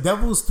is a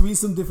devil's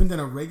threesome different than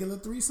a regular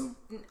threesome?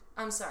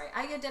 I'm sorry.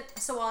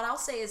 So what I'll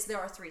say is there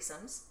are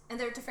threesomes, and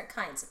there are different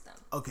kinds of them.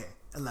 Okay,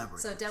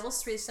 elaborate. So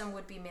devil's threesome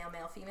would be male,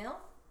 male,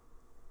 female.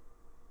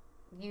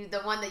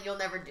 The one that you'll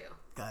never do.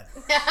 Got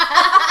it.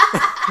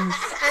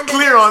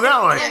 Clear on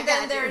that one. And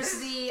then there's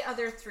the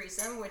other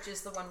threesome, which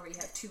is the one where you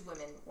have 2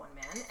 women, 1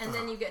 man. And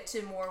then you get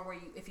to more where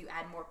if you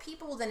add more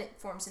people, then it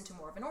forms into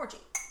more of an orgy.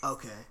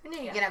 Okay. And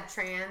then you can have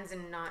trans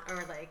and not,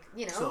 or like,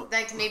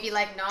 like maybe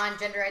like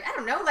non-gender, I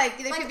don't know, like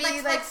there could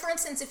be like for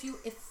instance,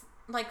 if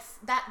like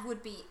that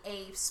would be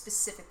a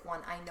specific one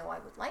I know I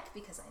would like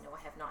because I know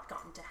I have not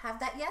gotten to have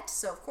that yet.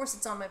 So of course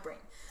it's on my brain.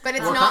 But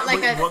it's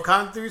what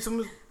kind of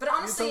threesome? But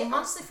honestly,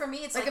 for me,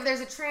 it's like if there's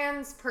a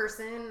trans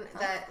person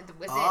that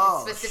was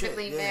it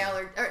specifically male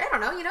or I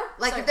don't know,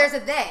 like if there's a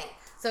they.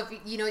 So if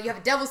you have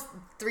a devil's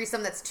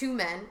threesome that's 2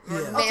 men,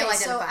 male identified.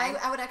 So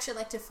I would actually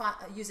like to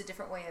use a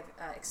different way of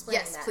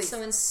explaining that. Please.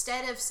 So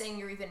instead of saying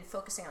you're even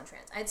focusing on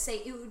trans, I'd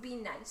say it would be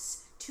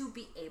nice to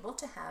be able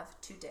to have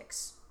 2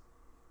 dicks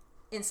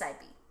inside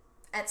me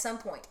at some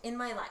point in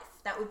my life.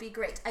 That would be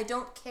great. I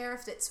don't care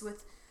if it's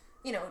with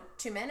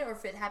 2 men or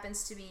if it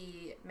happens to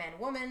be man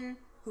woman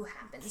who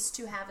happens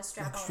to have a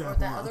strap on or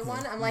the other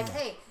one. I'm like,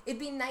 hey, it'd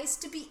be nice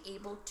to be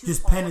able to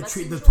just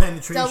penetrate the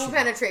penetration. Double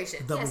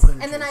penetration. Yes.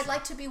 And then I'd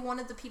like to be one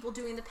of the people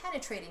doing the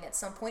penetrating at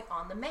some point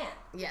on the man.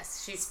 Yes.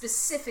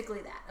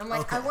 Specifically that. I'm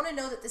like, I want to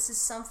know that this is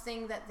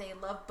something that they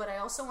love, but I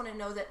also want to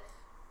know that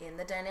in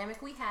the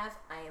dynamic we have,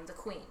 I am the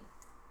queen.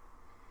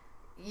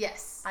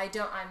 Yes.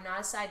 I'm not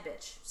a side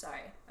bitch.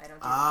 Sorry. I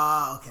don't do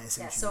that.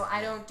 Okay. So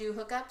I don't do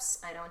hookups.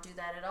 I don't do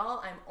that at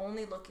all. I'm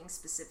only looking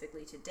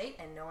specifically to date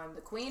and know I'm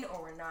the queen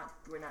or we're not,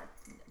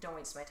 don't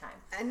waste my time.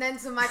 And then,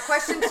 so my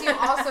question to you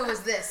also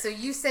was this. So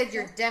you said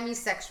you're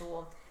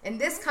demisexual, and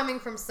this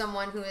coming from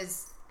someone who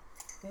is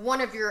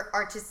one of your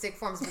artistic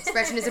forms of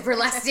expression is a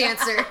burlesque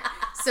dancer.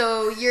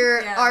 So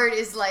your art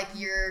is like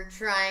you're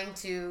trying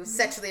to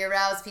sexually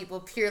arouse people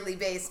purely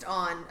based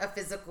on a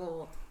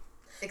physical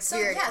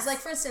experience. So, yeah, like,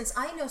 for instance,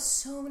 I know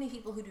so many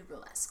people who do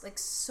burlesque. Like,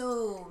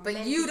 But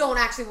many you people. don't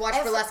actually watch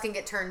burlesque and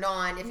get turned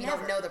on if you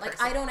don't know the person.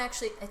 Like, I don't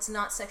actually, it's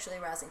not sexually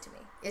arousing to me.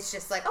 It's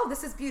just like, oh,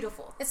 this is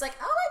beautiful. It's like,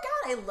 oh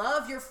my God, I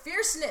love your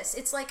fierceness.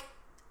 It's like,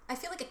 I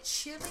feel like a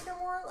cheerleader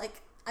more. Like,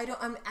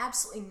 I'm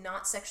absolutely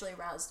not sexually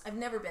aroused. I've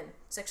never been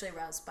sexually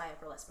aroused by a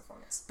burlesque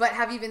performance. But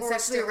have you been Or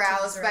sexually strip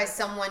aroused tease by or-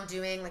 someone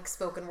doing like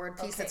spoken word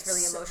piece that's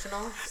really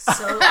emotional?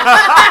 So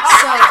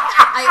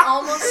I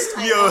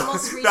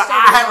almost reached the out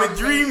I have to a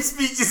dream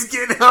speech is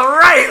getting all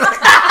right.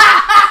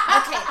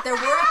 Okay, there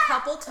were a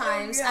couple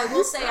times, I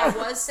will say I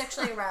was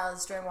sexually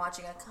aroused during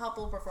watching a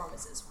couple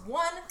performances.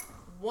 One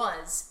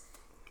was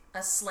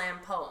a slam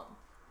poem.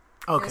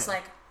 Okay. It was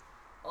like,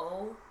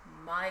 oh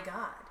my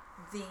God.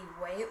 The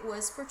way it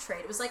was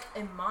portrayed, it was like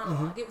a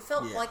monologue. It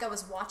felt like I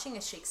was watching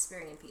a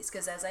Shakespearean piece,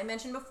 because as I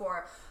mentioned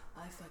before,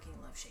 I fucking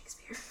love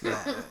Shakespeare.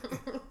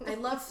 I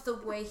love the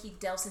way he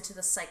delves into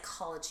the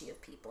psychology of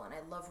people, and I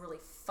love really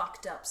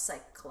fucked up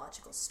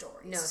psychological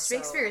stories. No,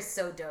 Shakespeare is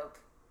so dope.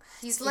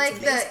 He's It's like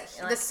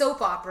amazing. the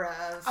soap opera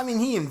of... I mean,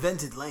 he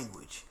invented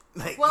language.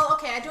 Like, well,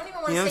 okay, I don't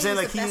even want You know to what say I'm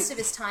he was saying? the Like, best of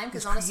his time,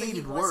 because he's honestly he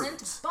created wasn't.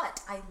 words.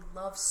 But I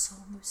love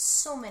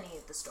so many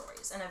of the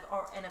stories, and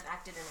I've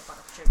acted in a bunch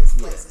of his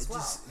plays as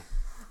well.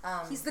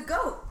 He's the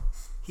GOAT.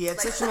 he had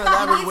such an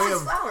elaborate way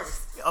his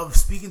flowers. of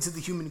speaking to the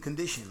human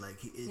condition.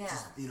 Like, it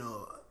just, you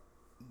know,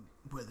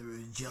 whether it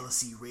was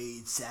jealousy,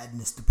 rage,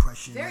 sadness,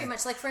 depression. Very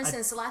much. Like, for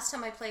instance, the last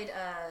time I played,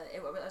 I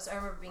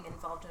remember being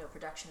involved in a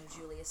production of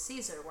Julius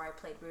Caesar, where I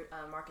played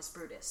Marcus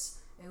Brutus,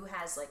 who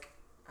has, like,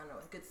 I don't know,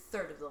 a good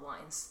third of the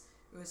lines.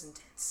 It was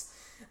intense.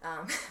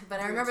 But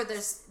I remember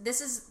this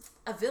is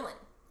a villain.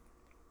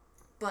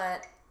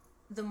 But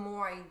the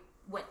more I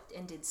went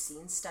and did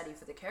scene study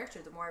for the character,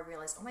 the more I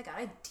realized, oh my God,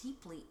 I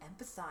deeply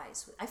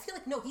empathize with... I feel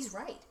like, no, he's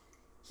right.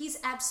 He's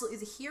absolutely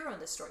the hero in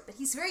this story, but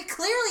he's very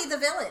clearly the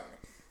villain.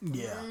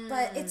 Yeah.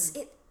 But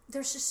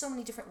there's just so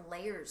many different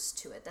layers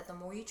to it that the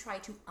more you try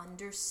to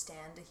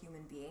understand a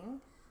human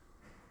being,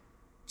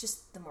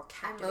 just the more I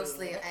captivating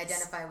mostly it is.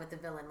 identify with the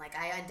villain. Like,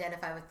 I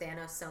identify with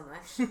Thanos so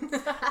much.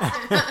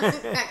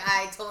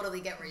 I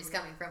totally get where he's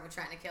coming from with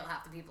trying to kill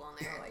half the people on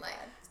there. Oh my like,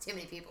 God. it's too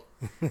many people.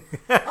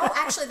 Oh,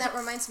 actually, that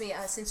reminds me,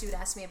 since you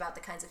had asked me about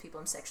the kinds of people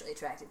I'm sexually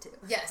attracted to.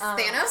 Yes,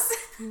 Thanos?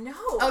 No.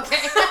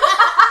 Okay.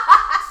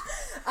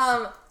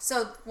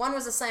 So, one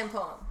was a slam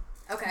poem.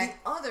 Okay.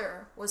 The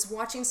other was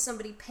watching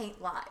somebody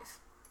paint live.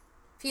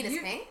 Penis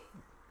paint?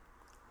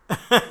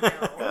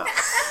 No.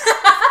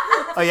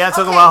 Oh, yeah,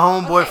 talking about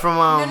homeboy okay. from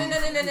No.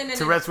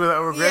 Tourettes with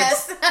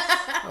Regrets? Yes.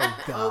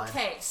 Oh, God.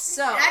 Okay,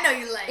 so... I know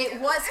you like it.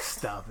 it. Was...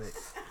 Stop it.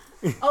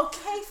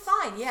 Okay,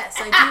 fine, yes,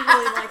 I do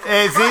really like it.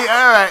 Hey, see,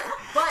 all right.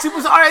 But- See,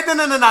 all right,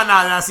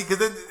 no. See,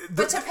 because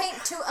But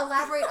to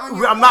elaborate on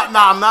your I'm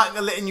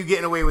not letting you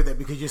getting away with it,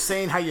 because you're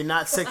saying how you're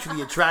not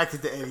sexually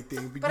attracted to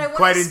anything, but I you wanna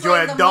quite enjoy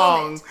explain a the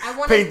dong moment. I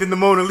wanna- painting the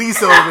Mona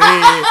Lisa over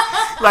here.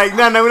 Like,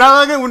 no, we're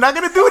not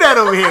gonna do that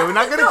over here. We're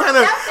not gonna kind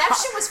of. that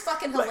shit was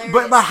fucking hilarious.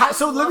 But how, I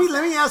so let love me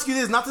that. ask you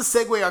this, not to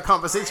segue our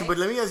conversation, Right. but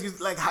let me ask you,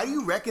 like, how do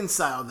you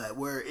reconcile that,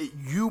 where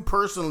you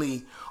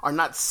personally are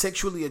not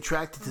sexually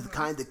attracted to the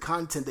kind of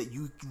content that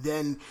you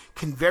then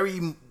can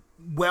very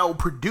well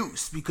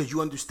produce because you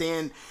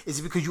understand? Is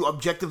it because you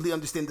objectively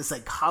understand the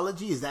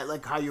psychology? Is that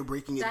like how you're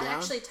breaking it That down?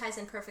 actually ties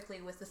in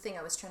perfectly with the thing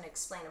I was trying to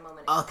explain a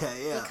moment ago.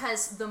 Okay, yeah.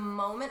 Because the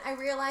moment I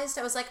realized,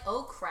 I was like,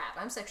 oh crap,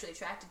 I'm sexually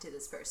attracted to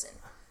this person.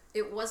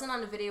 It wasn't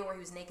on a video where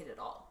he was naked at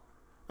all.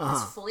 He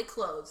was fully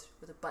clothed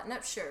with a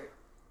button-up shirt,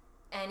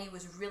 and he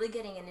was really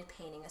getting into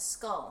painting a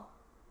skull.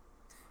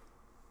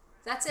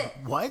 That's it.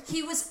 What?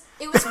 It was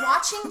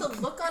watching the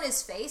look on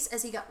his face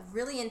as he got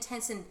really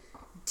intense and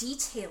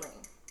detailing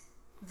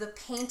the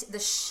paint, the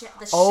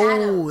shadows.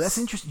 Oh, that's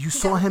interesting. You He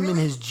saw got him in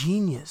really- his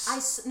genius. I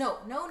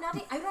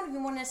don't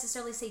even want to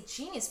necessarily say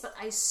genius, but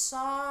I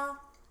saw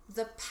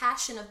the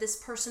passion of this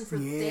person for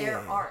their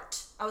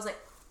art. I was like,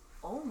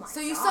 oh my god. So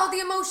you saw the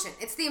emotion.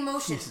 It's the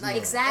emotion. Like,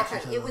 Exactly.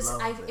 Okay.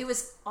 It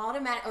was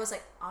automatic. I was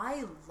like,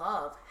 I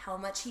love how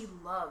much he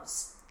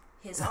loves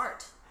his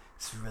art.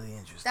 It's really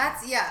interesting.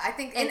 That's, I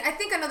think, and I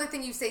think another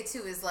thing you say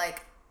too is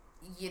like,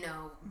 you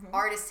know,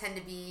 artists tend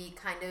to be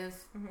kind of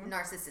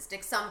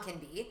narcissistic. Some can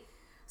be.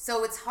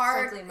 So it's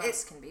hard. Frankly,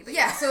 most can be. But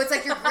so it's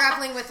like you're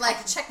grappling with like,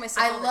 I check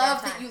myself I all the love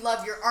damn that time. you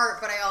love your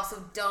art, but I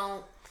also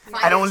don't.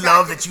 I don't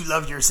love that you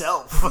love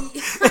yourself. Well,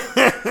 there's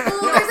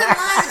a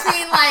line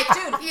between like,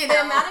 Dude, you the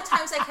know, amount of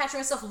times I catch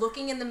myself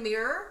looking in the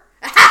mirror.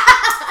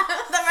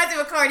 that reminds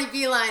me of a Cardi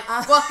B line.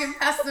 Walking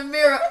past the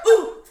mirror,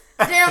 ooh,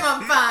 damn,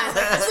 I'm fine.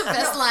 That's the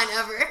best line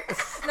ever.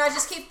 And I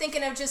just keep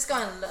thinking of just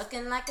going,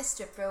 looking like a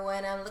stripper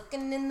when I'm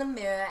looking in the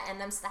mirror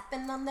and I'm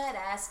slapping on that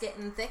ass,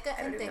 getting thicker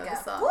and even know thicker.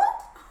 the song. Whoop.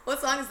 What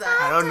song is I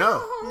that? don't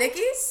know. Nikki?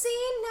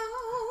 See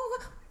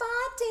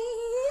nobody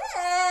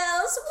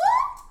else.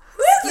 Whoop.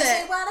 Who is Excuse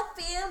me it? while I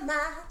feel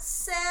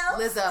myself.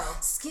 Lizzo.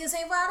 Excuse me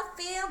while I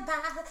feel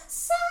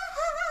myself.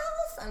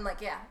 I'm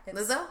like, yeah.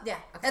 Lizzo? Yeah.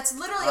 That's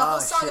literally a whole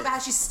song shit. about how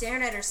she's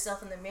staring at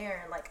herself in the mirror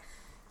and like,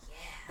 yeah.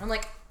 And I'm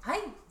like,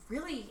 I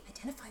really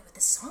identify with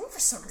this song for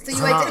some reason.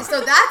 So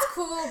that's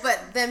cool, but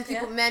then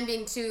men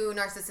being too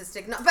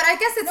narcissistic. No, but I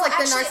guess it's like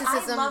actually, the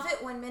narcissism. I love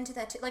it when men do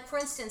that too. Like for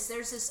instance,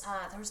 there's this. Oh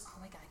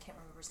my god, I can't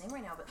remember his name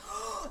right now. But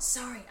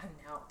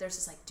there's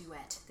this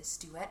this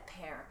duet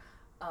pair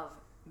of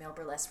male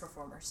burlesque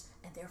performers,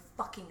 and they're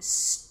fucking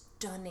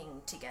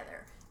stunning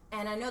together.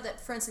 And I know that,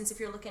 for instance, if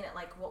you're looking at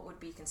like what would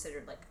be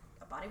considered like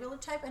a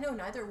bodybuilder type, I know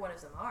neither one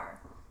of them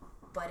are.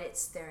 But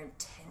it's their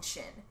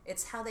intention.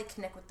 It's how they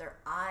connect with their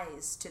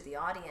eyes to the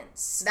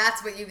audience.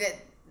 That's what you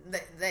get,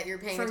 that you're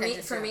paying attention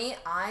to. For me,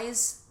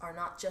 eyes are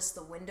not just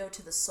the window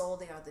to the soul,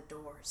 they are the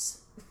doors.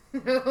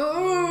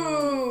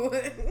 Ooh,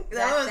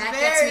 that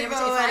gets me every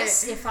time.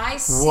 If I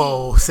see...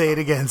 Whoa, say it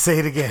again.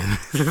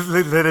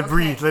 let it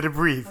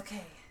breathe.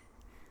 Okay.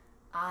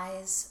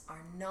 Eyes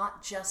are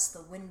not just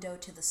the window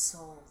to the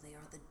soul, they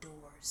are the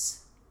doors.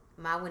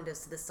 My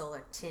windows to the soul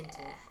are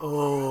tinted.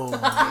 Oh.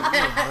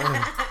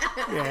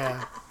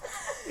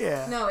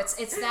 Yeah. No, it's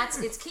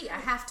key. I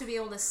have to be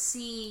able to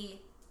see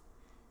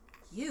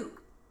you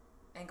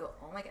and go,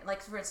 oh my god.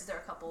 Like for instance, there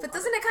are a couple. But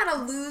doesn't it kind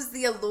of lose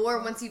the allure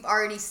once you've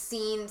already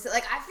seen? So,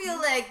 like I feel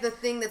like the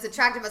thing that's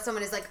attractive about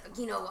someone is like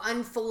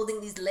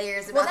unfolding these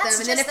layers about them,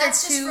 and then if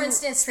that's they're just too for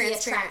instance the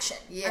attraction.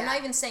 Yeah. I'm not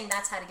even saying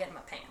that's how to get in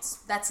my pants.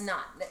 That's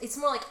not. It's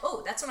more like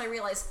that's when I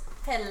realize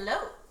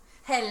hello,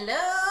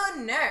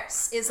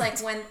 nurse, is like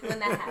when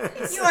that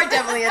happens. You are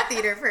definitely a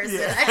theater person.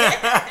 Yeah.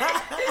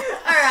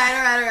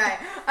 All right.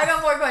 I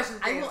got more questions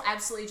for you. I will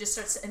absolutely just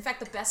start. In fact,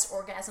 the best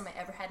orgasm I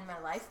ever had in my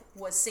life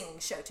was singing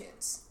show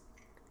tunes.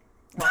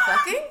 What,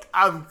 fucking?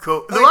 I'm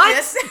cool.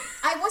 What?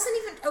 I wasn't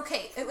even...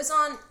 Okay, it was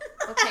on...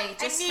 Okay,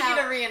 just I need you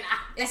to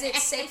reenact. Is it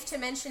safe to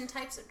mention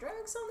types of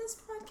drugs on this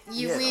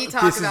podcast? We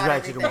talk about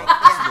Ratchet everything. and Woke.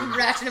 Yeah,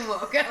 Ratchet and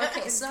Woke.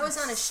 Okay, so I was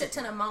on a shit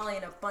ton of Molly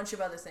and a bunch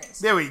of other things.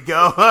 There we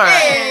go. All right.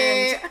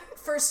 Hey. And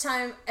first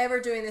time ever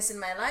doing this in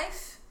my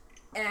life,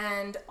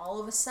 and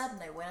all of a sudden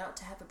I went out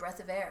to have a breath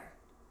of air.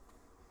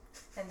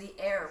 And the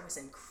air was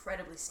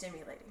incredibly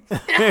stimulating.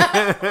 And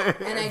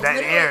a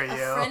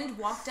friend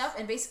walked up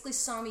and basically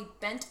saw me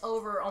bent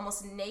over,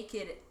 almost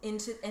naked, in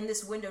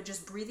this window,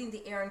 just breathing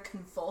the air and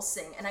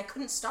convulsing. And I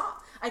couldn't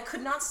stop. I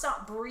could not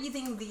stop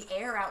breathing the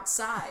air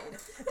outside.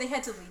 They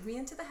had to lead me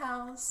into the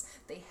house.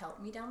 They helped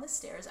me down the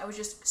stairs. I was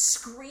just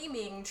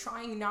screaming,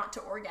 trying not to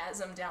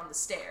orgasm down the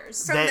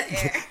stairs. From the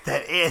air.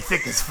 That air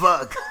thick as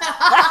fuck.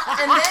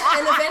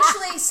 And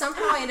eventually,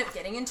 somehow I ended up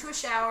getting into a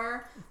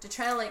shower to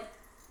try to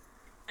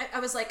I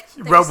was like...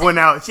 Rub one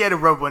out. She had to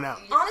rub one out.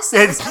 Honestly,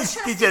 I was trying to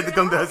she had to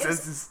come to her out.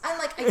 senses. I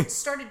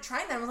started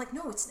trying that. I was like,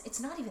 no,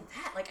 it's not even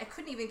that. Like, I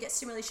couldn't even get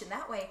stimulation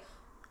that way.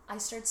 I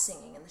started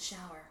singing in the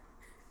shower.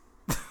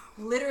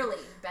 Literally,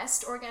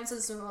 best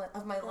orgasms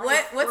of my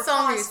life. What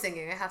song are you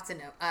singing? I have to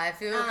know. I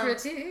feel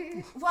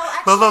pretty. Well,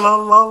 actually,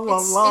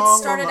 it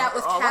started out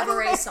with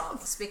cabaret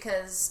songs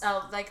because,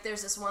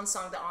 there's this one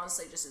song that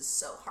honestly just is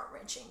so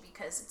heart-wrenching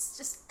because it's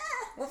just.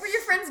 What were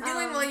your friends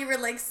doing while you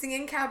were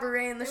singing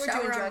cabaret in the shower? They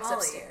were doing on drugs Molly?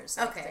 upstairs.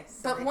 Okay,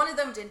 but one of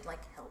them did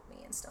help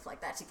me and stuff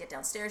like that to get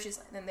downstairs.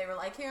 Then they were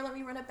like, "Here, let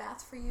me run a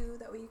bath for you.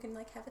 That way you can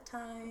have a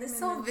time." This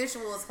whole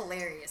visual is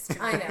hilarious. To me.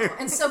 I know.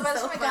 And so by the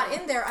time I got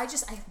in there, I have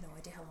no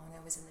idea how long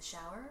I was in the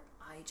shower.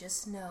 I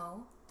just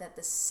know that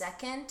the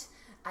second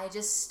I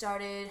just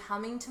started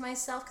humming to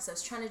myself because I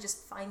was trying to just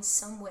find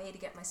some way to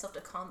get myself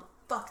to calm the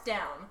fuck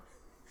down.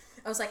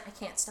 I was like, I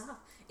can't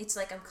stop. It's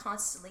like I'm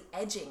constantly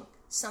edging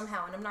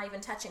somehow, and I'm not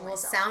even touching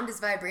myself. Well, sound is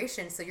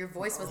vibration, so your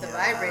voice was the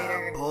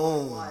vibrator.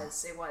 Boom.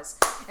 It was.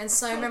 And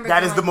so I remember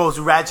that is the most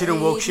Ratchet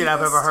and Woke shit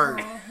I've ever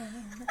heard.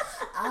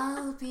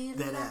 I'll be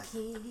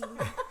lucky.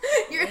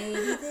 Maybe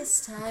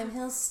this time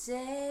he'll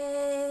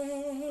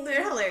stay.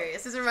 They're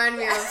hilarious. This reminded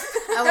me of...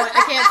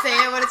 I can't say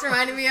it, what it's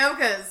reminding me of,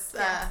 because...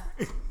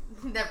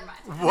 Never mind.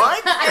 What?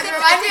 It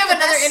reminds me of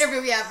another interview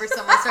we had where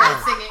someone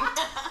started singing.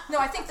 No,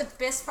 I think the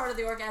best part of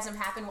the orgasm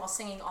happened while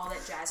singing all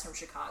that jazz from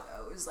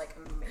Chicago. It was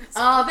amazing.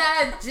 All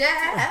that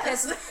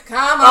jazz.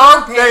 Come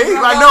on,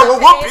 babe. I know a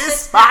whoopee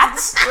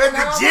spots where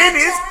the gin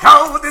is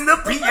cold and the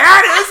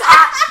piano's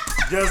hot.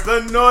 Just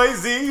a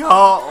noisy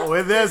hall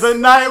where there's a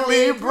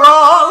nightly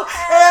brawl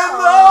and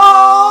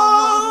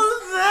those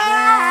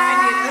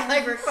I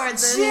need to record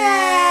this. Jazz.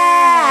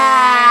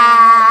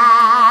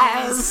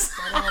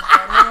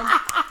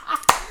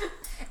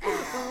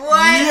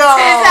 What is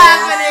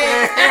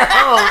happening?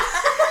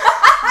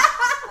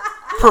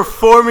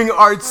 Performing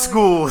arts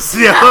schools,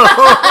 yo.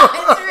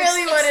 It's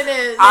really what it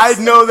is. I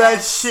know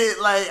that shit.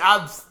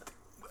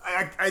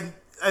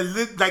 I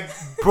lived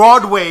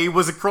Broadway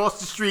was across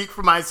the street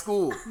from my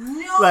school.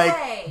 No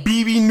way.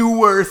 BB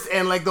Newworth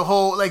and the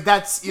whole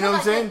that's you know what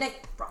I'm saying.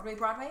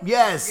 Broadway.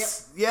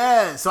 Yes, yep.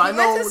 Yeah. So I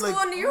know went to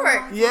school in New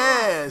York.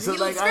 Yeah, so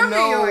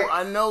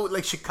I know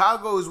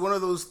Chicago is one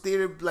of those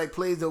theater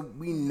plays that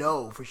we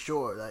know for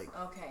sure.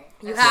 Okay.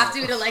 You have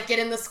to get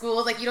in the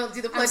school. You don't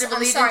do the Pledge of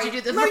Allegiance. You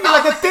do the. No, you're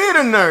like a theater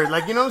nerd.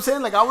 You know what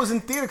I'm saying? I was in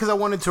theater because I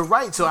wanted to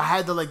write, so I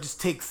had to just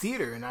take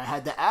theater and I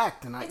had to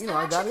act, and I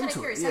got into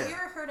curious. it. Yeah. Have you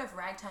ever heard of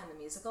Ragtime the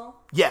Musical?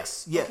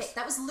 Yes. Okay,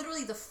 that was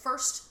literally the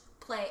first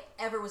play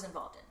I ever was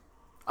involved in.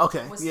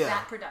 Okay, was yeah.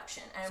 that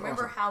production. And I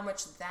remember awesome. how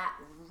much that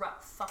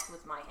fucked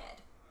with my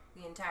head,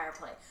 the entire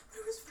play. But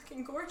it was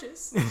freaking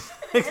gorgeous.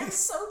 It was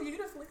so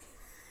beautifully.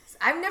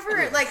 I've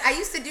never, like, I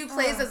used to do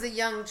plays as a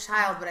young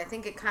child, but I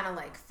think it kind of,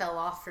 like, fell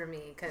off for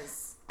me,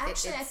 because...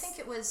 Actually, I think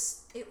it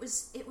was,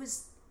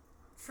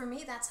 for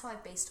me, that's how I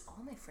based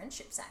all my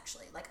friendships,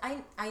 actually. Like,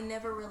 I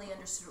never really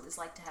understood what it was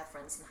like to have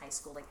friends in high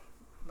school, like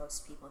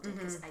most people did,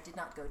 because I did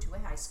not go to a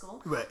high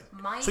school. Right.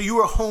 So you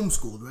were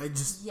homeschooled, right?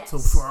 Yes. So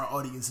for our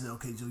audience to know,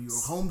 okay, so you were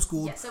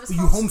homeschooled. Yes, I was but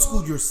you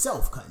homeschooled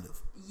yourself, kind of.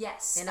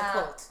 Yes. In a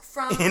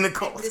cult. In a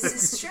cult. This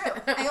is true.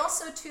 I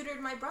also tutored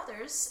my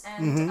brothers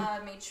and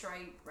made sure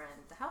I ran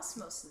the house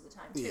most of the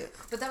time, too. Yeah.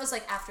 But that was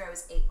like after I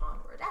was 8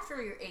 onward.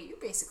 After you're 8, you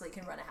basically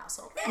can run a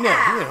household.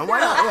 Yeah, why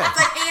not? Yeah. It's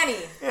like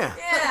Annie.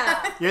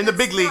 Yeah. You're in the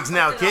big leagues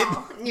now, kid.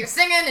 You're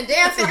singing and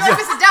dancing. You're like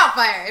Mrs.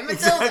 Doubtfire and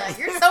Matilda.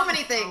 Exactly. You're so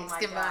many things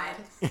combined.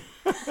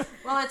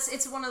 Well,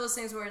 it's one of those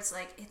things where it's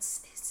like,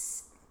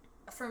 it's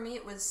for me,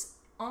 it was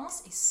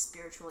almost a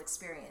spiritual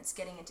experience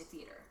getting into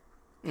theater.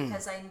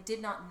 Because I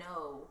did not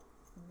know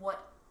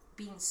what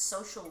being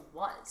social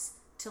was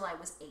till I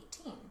was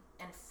 18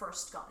 and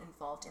first got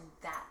involved in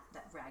that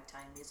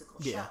ragtime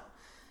musical show.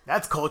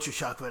 That's culture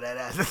shock for that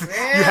ass.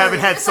 Really? You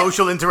haven't had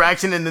social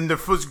interaction, and then the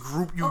first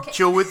group you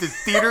chill with is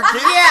theater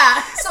kids?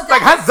 Yeah. So it's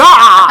like,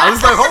 huzzah!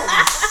 It's like, holy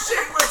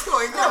shit, what's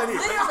going on here?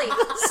 Literally.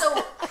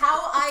 So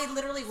how I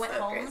literally went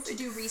home to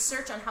do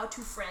research on how to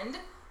friend,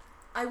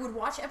 I would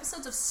watch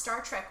episodes of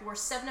Star Trek where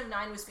 7 of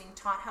 9 was being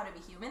taught how to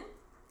be human.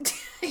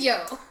 Yo.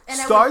 And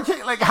Star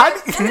Trek? Like, how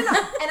do you... No.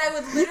 And I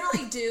would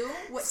literally do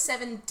what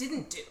 7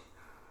 didn't do.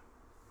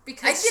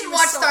 Because I didn't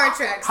watch Star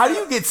Trek. How do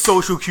you get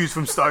social cues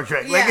from Star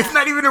Trek? Like, Yeah. it's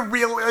not even a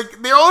real...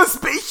 Like, they're all in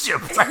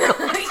spaceships. Like, He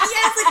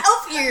has like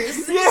elf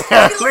ears.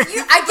 yeah.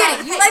 I get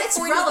it. You like it's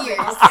pointy relevant, ears.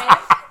 okay?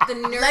 The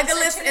nerds Legolas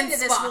that tune and into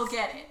this Spock. will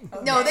get it.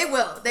 Okay? No, they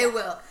will. They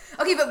will.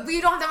 Okay, but we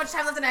don't have that much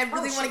time left, and I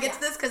really want to shit, get to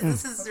this because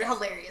this is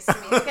hilarious to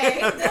me.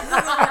 Okay.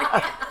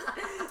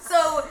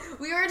 So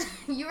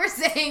you were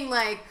saying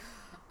like,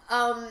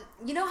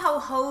 you know how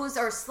hoes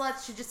or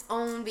sluts should just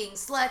own being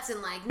sluts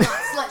and like not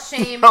slut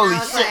shame. And Holy I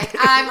was shit. like,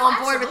 I'm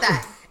on board with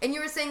that. And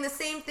you were saying the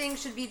same thing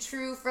should be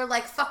true for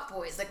like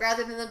fuckboys, like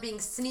rather than them being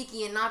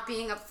sneaky and not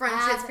being upfront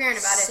and transparent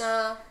about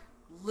it.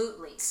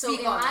 Absolutely. So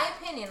Speak in on my that.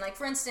 opinion, like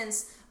for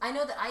instance, I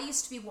know that I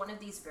used to be one of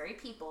these very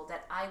people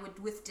that I would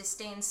with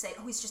disdain say,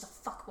 oh, he's just a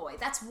fuckboy.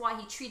 That's why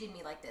he treated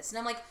me like this. And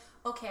I'm like,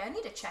 okay, I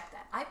need to check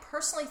that. I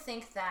personally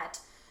think that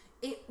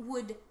it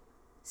would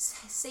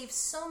save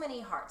so many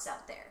hearts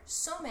out there.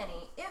 So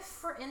many. If,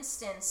 for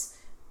instance,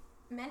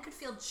 men could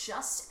feel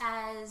just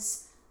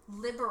as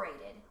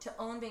liberated to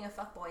own being a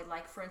fuckboy,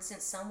 like, for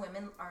instance, some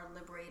women are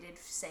liberated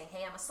saying,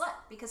 hey, I'm a slut.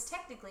 Because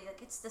technically,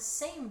 like, it's the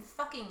same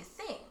fucking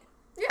thing.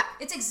 Yeah.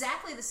 It's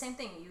exactly the same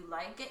thing. You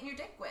like getting your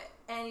dick wet,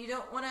 and you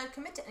don't want to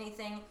commit to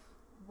anything.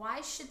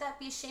 Why should that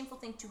be a shameful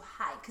thing to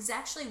hide? Because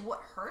actually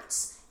what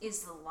hurts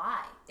is the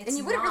lie. It's And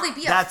you wouldn't not. really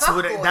be a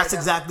fuckboy. That's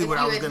exactly if what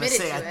I you was going to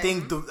admitted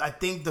say. to I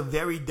think the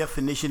very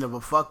definition of a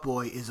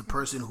fuckboy is a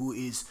person who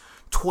is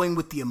toying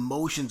with the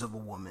emotions of a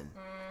woman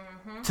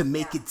to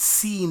make it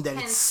seem that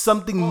it's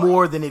something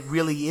more than it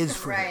really is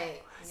for them. Right.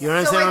 You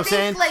understand what I'm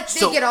saying? Like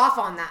they get off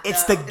on that.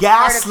 It's though. the It's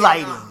part of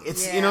getting gaslighting. off.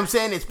 It's Yeah. you know what I'm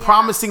saying. It's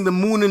promising the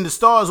moon and the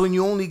stars when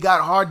you only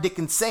got hard dick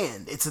and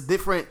sand. It's a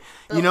different.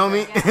 You know what I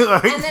mean? Yeah.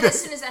 And then as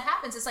soon as that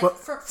happens, it's like Well,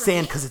 for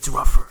sand me, because it's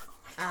rougher.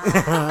 But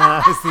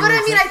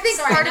I mean, I think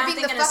Sorry, part now of I'm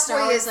being the thinking of Star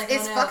fuckboy Wars, is, like,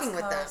 is oh, no, fucking it's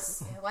with them.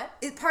 close.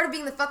 What? Part of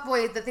being the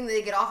fuckboy, the thing that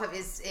they get off of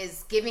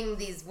is giving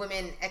these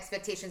women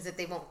expectations that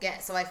they won't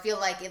get. So I feel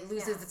like it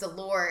loses its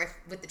allure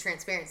with the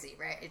transparency,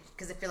 right?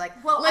 Because if you're like,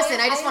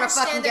 listen, I just want to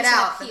fucking get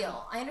out.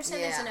 I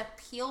understand there's an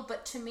appeal,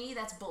 but to me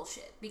that's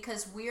bullshit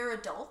because we're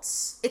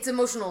adults. It's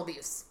emotional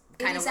abuse,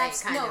 kind of way,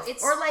 kind of.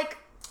 It's or like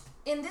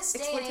in this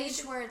day and age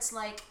exploitation. where it's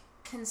like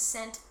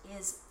consent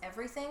is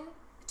everything.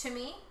 To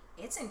me,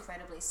 it's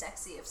incredibly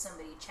sexy if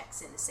somebody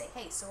checks in to say,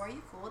 "Hey, so are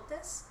you cool with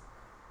this?"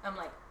 I'm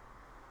like,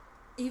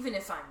 even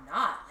if I'm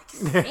not, like,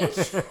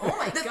 thank you. Oh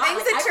my god, the things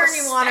like, that I turn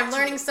you on, I'm respect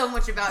learning you. so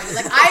much about you.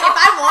 Like, if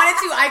I wanted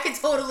to, I could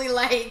totally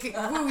like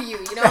woo you.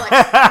 You know,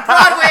 like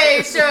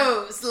Broadway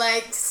shows,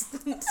 like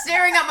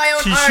staring at my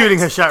own. She's art. shooting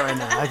her shot right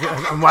now.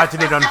 I'm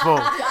watching it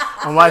unfold.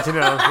 I'm watching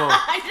it unfold.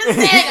 I'm just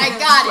saying, I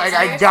got it. Like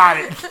right? I got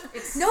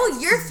it. No,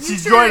 your future.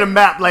 She's drawing a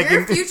map. Like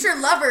your in, future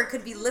lover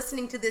could be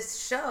listening to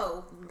this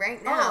show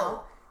right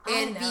now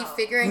and be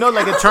figuring. No, it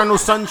like out. Eternal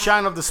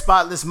Sunshine of the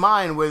Spotless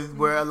Mind,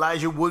 where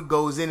Elijah Wood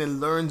goes in and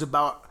learns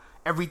about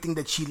everything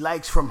that she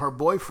likes from her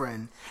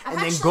boyfriend, I've and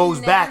then actually goes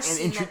never back and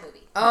seen that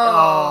movie.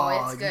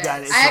 Oh, it's you good. got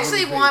it. It's I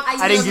actually really want. great.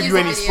 to I do didn't a give you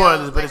any music video,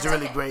 spoilers, but like, it's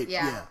really great.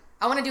 Yeah.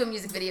 I want to do a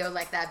music video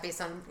like that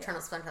based on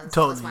Eternal Sunshine.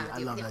 Totally, I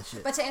love that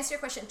shit. But to answer your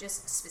question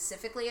just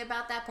specifically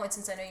about that point,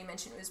 since I know you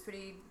mentioned it was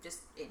pretty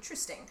just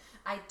interesting,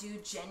 I do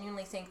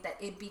genuinely think that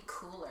it'd be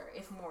cooler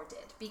if more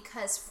did.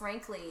 Because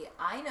frankly,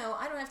 I know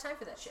I don't have time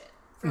for that shit.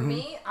 For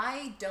me,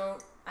 I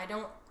don't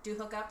do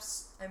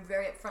hookups. I'm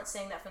very upfront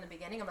saying that from the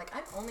beginning. I'm like,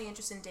 I'm only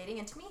interested in dating,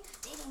 and to me,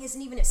 dating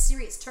isn't even a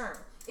serious term.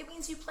 It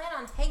means you plan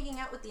on hanging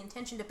out with the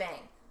intention to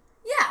bang.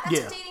 Yeah.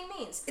 That's what dating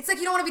means. It's like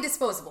you don't want to be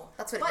disposable.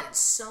 That's what it But means.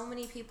 so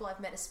many people I've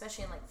met,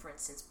 especially in, like, for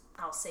instance,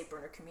 I'll say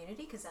burner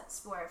community, because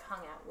that's where I've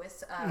hung out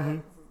with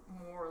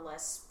more or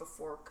less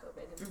before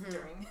COVID and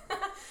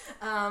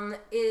during,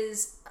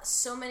 is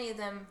so many of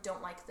them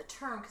don't like the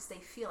term because they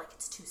feel like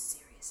it's too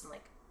serious. I'm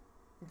like,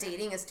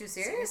 dating is too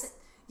serious?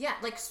 Yeah,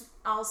 like,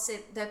 I'll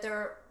say that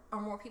there are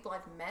more people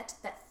I've met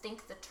that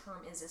think the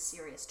term is a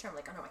serious term.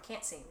 Like, oh no, I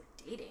can't say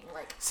we're dating.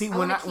 Like, see,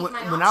 when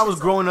I was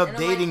growing up,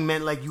 dating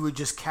meant like you were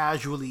just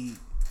casually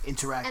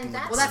interacting.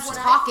 And with that's what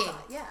talking.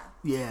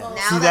 Yeah. Well,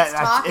 now see, that's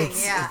talking.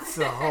 It's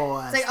the whole.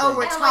 It's like, oh,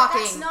 we're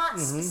talking. That's not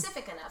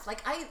specific enough.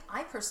 Like,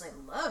 I personally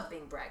love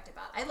being bragged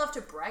about. I love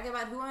to brag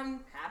about who I'm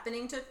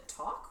happening to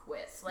talk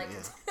with. Like,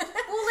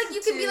 well, like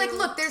you can be like,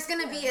 look, there's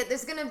gonna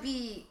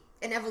be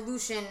an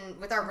evolution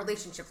with our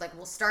relationship. Like,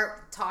 we'll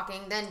start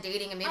talking, then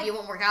dating, and maybe it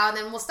won't work out, and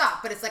then we'll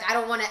stop. But it's like, I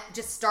don't want to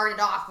just start it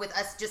off with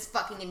us just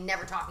fucking and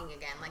never talking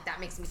again. Like, that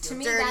makes me feel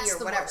dirty that's or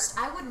the whatever. Worst.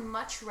 I would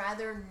much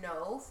rather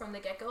know from the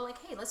get-go, like,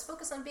 hey, let's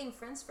focus on being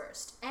friends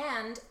first.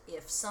 And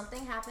if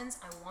something happens,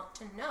 I want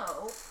to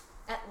know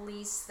at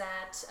least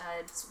that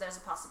there's a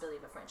possibility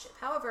of a friendship.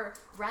 However,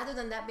 rather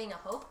than that being a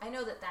hope, I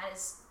know that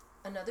is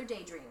another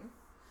daydream.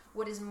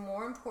 What is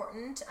more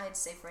important, I'd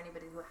say, for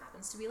anybody who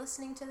happens to be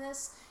listening to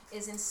this,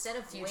 is instead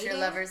of future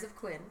lovers of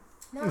Qu'in.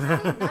 No,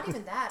 not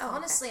even that.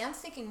 Honestly, I'm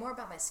thinking more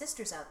about my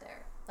sisters out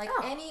there. Like,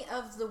 any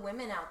of the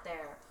women out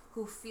there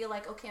who feel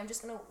like, okay, I'm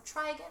just going to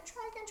try again.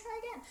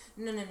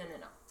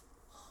 No.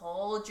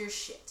 Hold your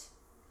shit.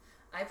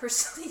 I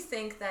personally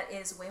think that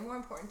is way more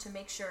important to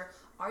make sure,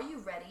 are you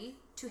ready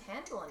to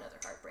handle another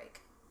heartbreak?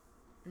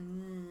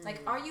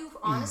 Like, are you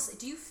honestly,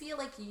 do you feel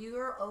like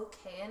you're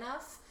okay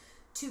enough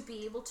to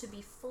be able to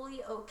be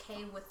fully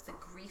okay with the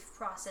grief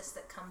process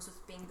that comes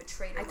with being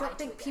betrayed or I lied don't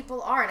think to again?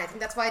 people are, and I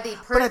think that's why they.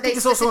 But I think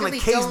it's also on a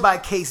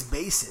case-by-case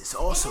basis.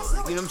 Also, It is,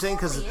 like, you know what I'm saying?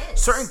 Because totally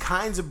is. certain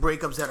kinds of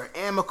breakups that are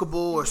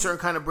amicable, or certain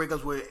kind of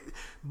breakups where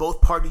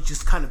both parties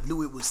just kind of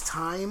knew it was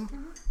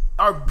time,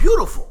 are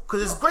beautiful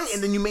because it's great,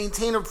 and then you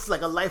maintain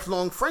a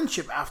lifelong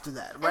friendship after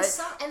that, right?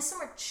 And some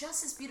are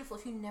just as beautiful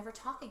if you never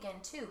talk again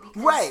too,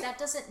 because that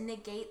doesn't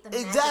negate the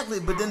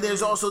magic. But then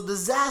there's also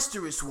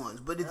disastrous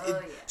ones. But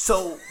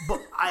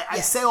I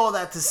say all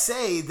that to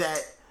say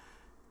that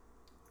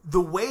the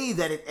way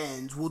that it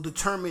ends will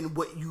determine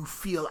what you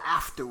feel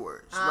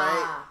afterwards,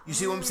 right? You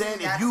see what I'm saying?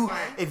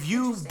 If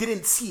you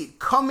didn't see it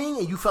coming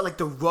and you felt like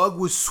the rug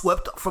was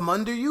swept from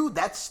under you,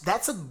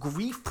 that's a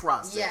grief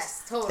process.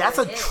 Yes, totally. That's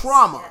a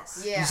trauma.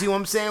 Yes. Yeah. You see what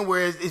I'm saying?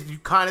 Whereas if you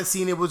kind of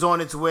seen it was on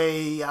its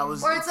way, or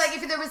it's like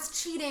if there was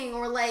cheating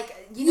or like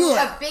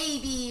a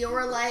baby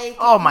or like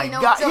God,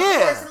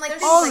 yeah, and like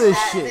all like this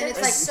that. shit. And it's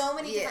There's like so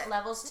many different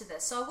levels to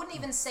this. So I wouldn't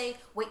even say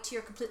wait till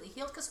you're completely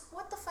healed, because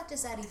what the fuck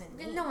does that even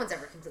mean? No one's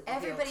ever completely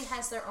healed. Everybody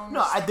has their own.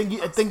 No, I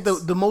think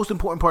the most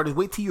important part is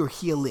wait till you're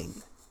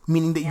healing,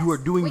 meaning that you are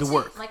doing the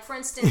work. Like, for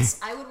instance,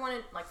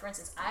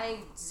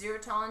 I zero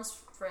tolerance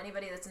for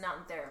anybody that's not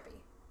in therapy.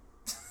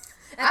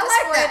 At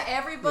this point,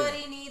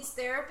 everybody needs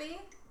therapy.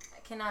 I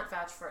cannot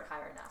vouch for it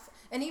higher enough.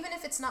 And even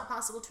if it's not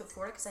possible to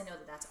afford it, because I know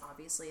that that's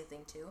obviously a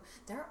thing too,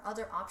 there are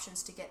other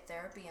options to get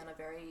therapy in a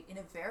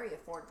very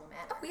affordable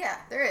manner. Oh yeah,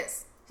 there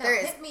is.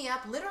 Hit me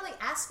up. Literally,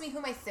 ask me who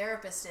my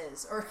therapist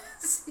is, or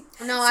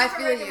no, I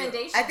feel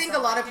you. I think a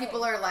lot of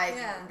people are like.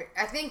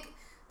 I think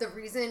the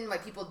reason why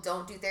people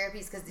don't do therapy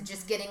is because they're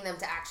just getting them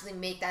to actually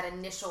make that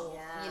initial,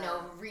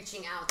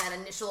 reaching out, that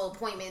initial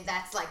appointment.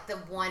 That's like the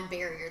one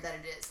barrier that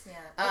it is.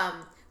 Yeah.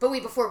 But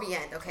before we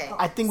end, okay.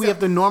 I think we have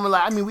to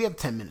normalize. I mean, we have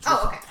 10 minutes.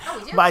 Okay.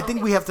 We do? But I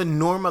think we have to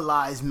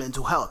normalize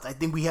mental health. I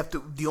think we have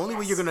to. The only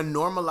way you're going to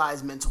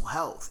normalize mental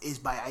health is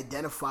by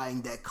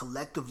identifying that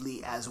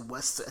collectively as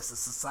a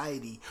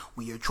society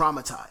we are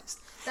traumatized.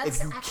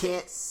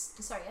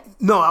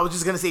 No, I was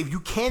just going to say, if you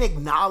can't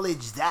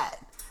acknowledge that,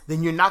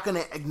 then you're not going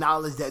to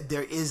acknowledge that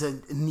there is a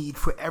need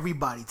for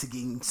everybody to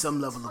gain some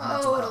level of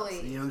mental health.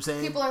 You know what I'm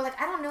saying? People are like,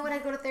 I don't know what I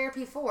go to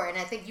therapy for, and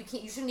I think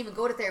you shouldn't even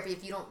go to therapy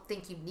if you don't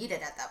think you need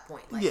it at that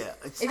point. Like,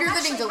 if you're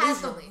living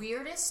delusionally. The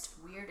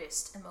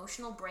weirdest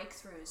emotional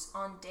breakthroughs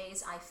on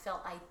days I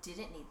felt I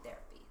didn't need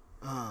therapy.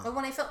 But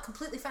when I felt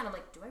completely fine, I'm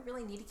like, do I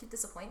really need to keep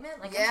this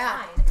appointment? Like, I'm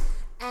fine.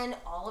 And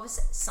all of a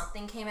sudden,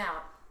 something came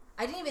out.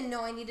 I didn't even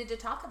know I needed to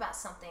talk about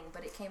something,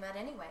 but it came out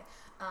anyway.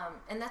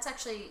 And that's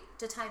actually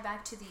to tie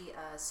back to the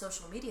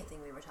social media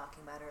thing we were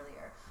talking about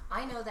earlier.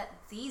 I know that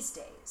these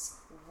days,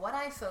 what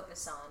I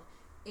focus on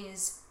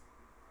is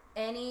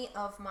any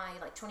of my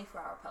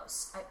 24-hour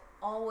posts. I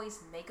always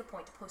make a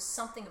point to post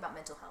something about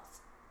mental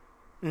health.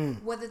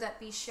 Whether that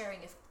be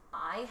sharing if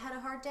I had a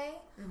hard day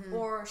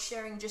or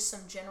sharing just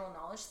some general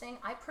knowledge thing.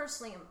 I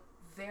personally am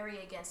very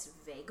against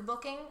vague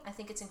booking. I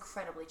think it's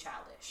incredibly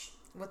childish.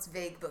 What's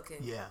vague booking?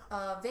 Yeah.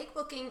 Vague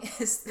booking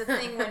is the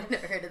thing when... I've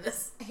never heard of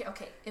this.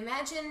 Okay,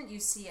 imagine you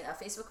see a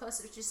Facebook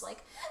post that's just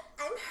like,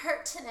 I'm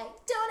hurt tonight,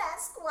 don't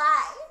ask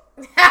why.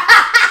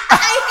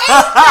 I hate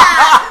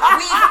that!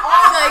 We've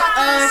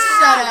all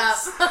shut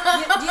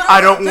up. I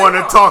don't want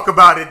to talk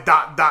about it, ...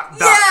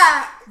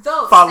 Yeah!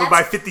 Followed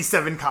by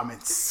 57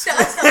 comments. Shut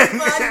the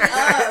fuck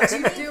up.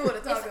 You do want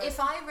to talk about it. If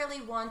I really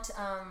really want,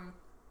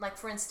 like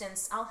for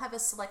instance, I'll have a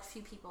select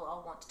few people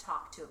I'll want to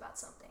talk to about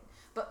something.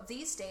 But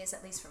these days,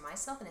 at least for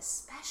myself, and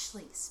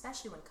especially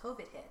when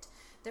COVID hit,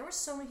 there were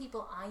so many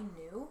people I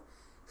knew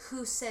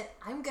who said,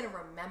 I'm going to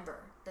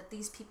remember that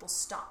these people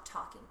stopped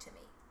talking to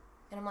me.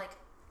 And I'm like,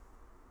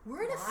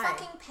 we're in a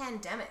fucking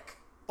pandemic.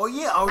 Oh,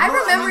 yeah. I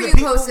remember you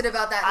posted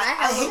about that.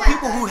 I hate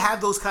people who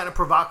have those kind of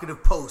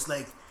provocative posts.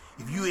 Like,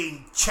 if you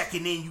ain't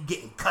checking in, you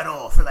getting cut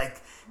off. Or, like,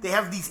 they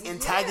have these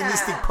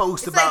antagonistic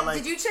posts it's about,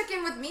 did you check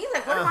in with me?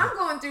 Like, what if I'm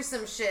going through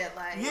some shit?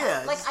 Like,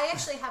 Like, I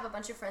actually have a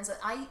bunch of friends that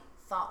I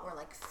thought were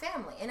like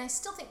family, and I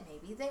still think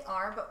maybe they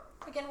are, but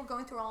again, we're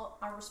going through all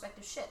our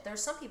respective shit.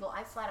 There's some people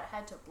I flat out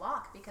had to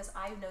block because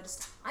I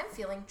noticed I'm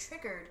feeling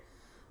triggered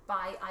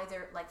by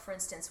either, like for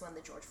instance, when the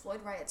George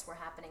Floyd riots were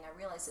happening, I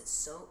realized it's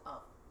so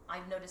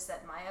I've noticed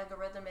that my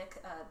algorithmic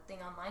thing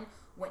online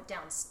went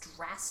down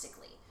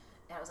drastically,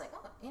 and I was like,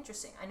 oh,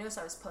 interesting. I noticed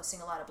I was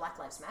posting a lot of Black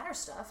Lives Matter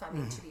stuff, I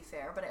mean, to be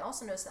fair, but I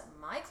also noticed that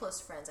my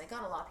close friends, I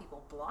got a lot of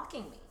people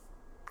blocking me.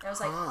 And I was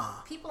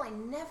like, people I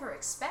never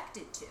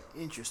expected to.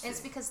 Interesting. And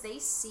it's because they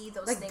see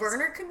those like things.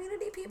 burner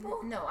community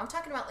people? No, I'm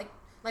talking about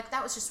like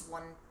that was just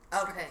one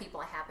group of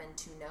people I happen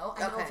to know.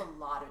 I know of a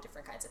lot of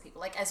different kinds of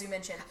people. Like as you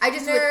mentioned, I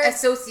just nerds, would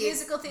associate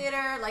musical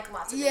theater, like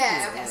lots of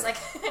things. Like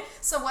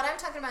so what I'm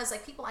talking about is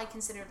like people I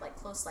considered like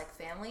close like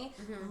family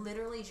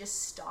literally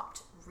just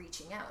stopped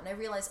reaching out. And I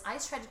realized I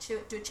tried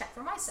to do a check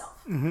for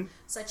myself.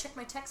 So I checked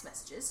my text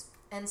messages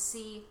and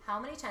see how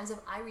many times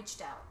have I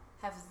reached out.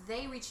 Have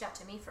they reached out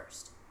to me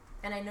first?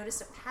 And I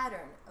noticed a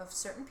pattern of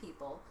certain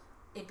people.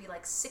 It'd be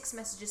like 6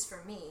 messages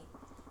for me,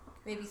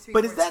 maybe 3.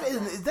 But is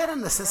that a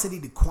necessity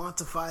to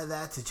quantify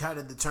that, to try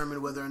to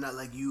determine whether or not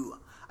like you?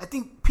 I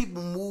think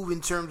people move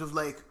in terms of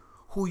like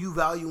who you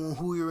value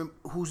and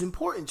who's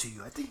important to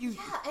you. I think you.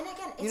 Yeah, and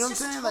again, it's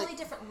just a totally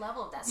different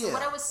level of that. So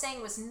what I was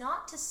saying was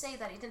not to say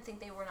that I didn't think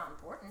they were not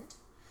important.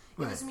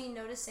 It was me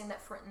noticing that,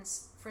 for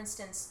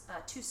instance,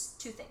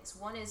 two things.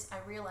 One is I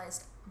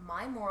realized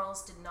my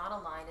morals did not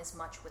align as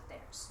much with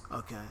theirs.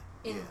 Okay.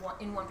 In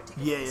one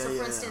particular case. So,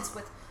 for instance,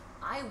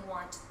 I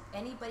want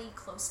anybody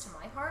close to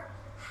my heart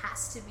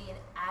has to be an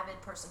avid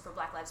person for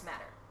Black Lives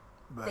Matter.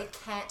 Right. They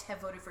can't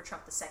have voted for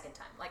Trump the second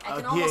time. Like, I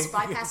can almost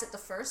bypass it the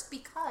first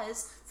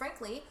because,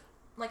 frankly,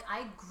 like,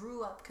 I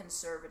grew up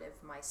conservative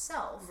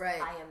myself.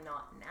 Right. I am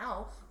not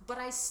now, but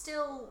I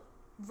still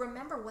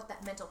remember what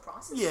that mental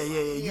process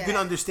is. You can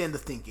understand the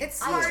thinking. It's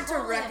hard to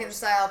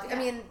reconcile. I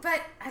mean, but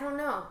I don't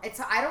know.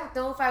 I don't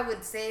know if I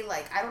would say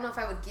like I don't know if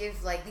I would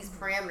give like these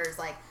parameters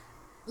like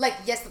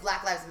yes, the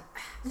Black Lives.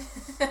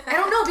 I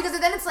don't know because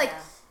then it's like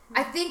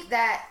I think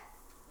that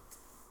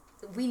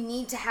we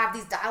need to have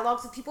these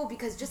dialogues with people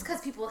because just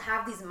because people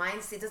have these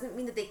mindsets doesn't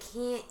mean that they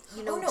can't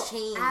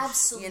change.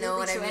 Absolutely, you know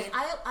what true. I mean?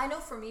 And I know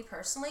for me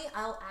personally,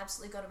 I'll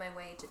absolutely go to my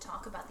way to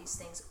talk about these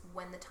things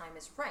when the time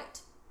is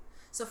right.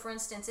 So, for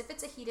instance, if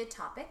it's a heated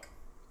topic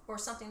or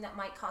something that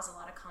might cause a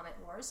lot of comment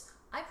wars,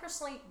 I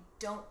personally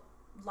don't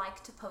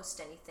like to post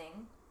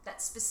anything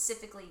that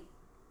specifically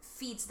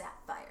feeds that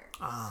fire.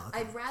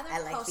 I'd rather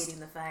like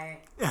feeding the fire.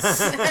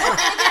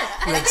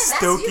 Like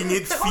stoking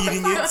it,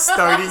 feeding it,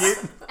 starting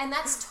it. And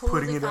that's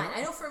totally fine.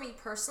 I know for me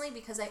personally,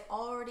 because I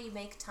already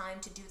make time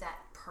to do that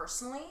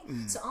personally,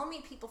 so I'll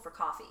meet people for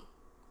coffee.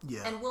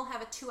 Yeah. And we'll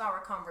have a 2-hour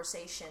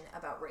conversation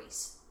about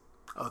race.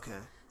 Okay.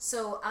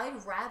 So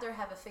I'd rather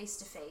have a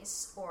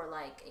face-to-face or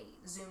like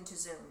a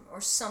Zoom-to-Zoom or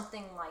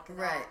something like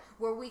that,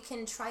 where we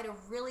can try to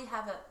really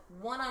have a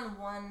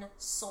one-on-one,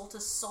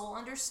 soul-to-soul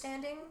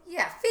understanding.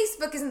 Yeah,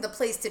 Facebook isn't the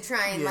place to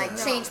try and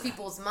change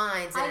people's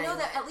minds. I know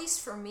that at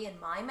least for me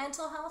and my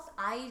mental health,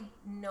 I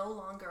no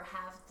longer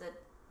have the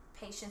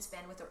patience,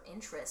 bandwidth, or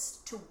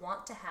interest to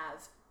want to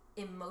have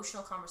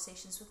emotional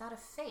conversations without a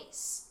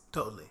face.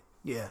 Totally.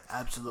 Yeah,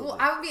 absolutely. Well,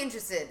 I would be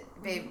interested,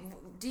 babe.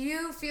 Do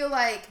you feel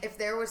like if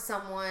there was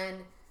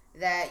someone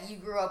that you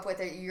grew up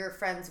with or you're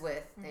friends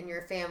with in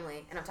your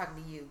family, and I'm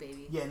talking to you,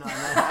 baby. Yeah, no,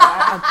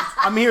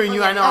 I'm hearing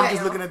you. I know. I'm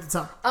just looking at the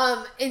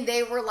top. And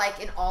they were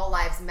like an all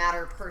lives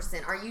matter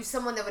person. Are you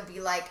someone that would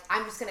be like,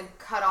 I'm just going to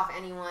cut off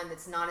anyone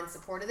that's not in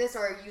support of this? Or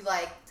are you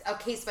like a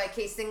case by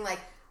case thing? Like,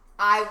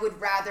 I would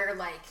rather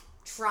like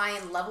try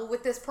and level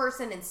with this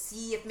person and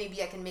see if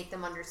maybe I can make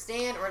them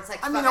understand, or it's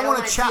like, I mean, I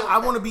want to chat. I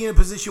want to be in a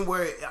position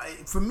where,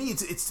 for me,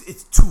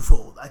 it's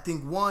twofold. I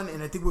think one,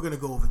 and I think we're gonna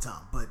go over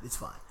time, but it's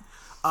fine.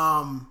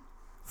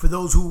 For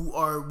those who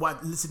are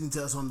listening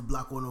to us on the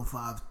Block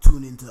 105,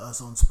 tune into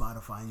us on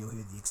Spotify, and you'll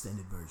hear the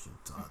extended version.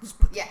 So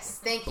yes,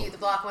 thank you, the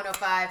Block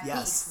 105.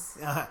 Yes.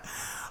 Peace.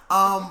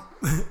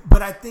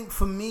 But I think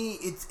for me,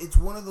 it's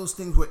one of those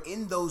things where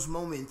in those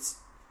moments,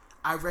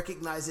 I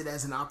recognize it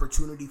as an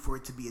opportunity for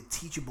it to be a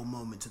teachable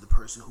moment to the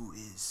person who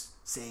is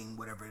saying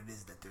whatever it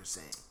is that they're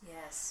saying.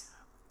 Yes.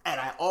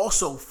 And I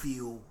also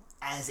feel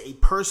as a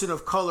person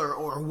of color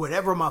or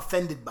whatever I'm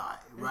offended by,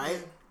 right?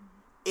 Mm-hmm.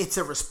 It's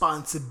a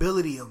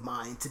responsibility of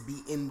mine to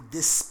be in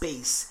this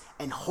space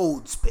and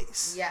hold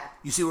space. Yeah.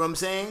 You see what I'm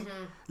saying?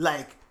 Mm-hmm.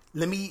 Like,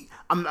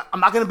 I'm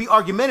not going to be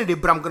argumentative,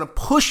 but I'm going to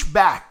push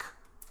back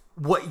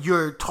what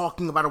you're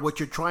talking about or what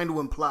you're trying to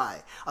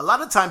imply. A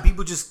lot of time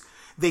people just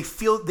they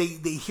feel they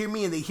hear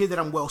me and they hear that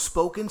I'm well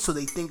spoken, so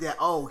they think that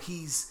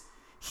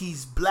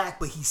he's black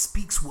but he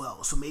speaks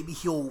well, so maybe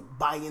he'll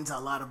buy into a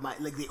lot of my,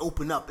 like, they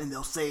open up and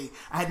they'll say,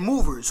 I had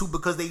movers who,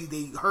 because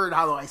they heard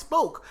how I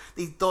spoke,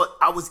 they thought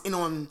I was in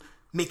on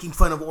making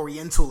fun of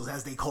Orientals,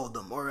 as they called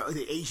them, or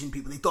the Asian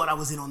people. They thought I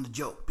was in on the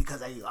joke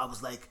because I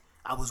was like,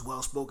 I was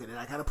well spoken, and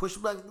I kind of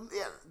pushed back.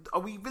 Yeah,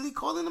 are we really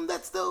calling them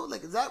that still?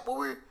 Like, is that what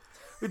we're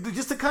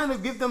just to kind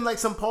of give them like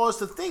some pause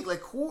to think, like,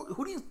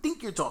 who do you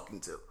think you're talking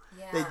to?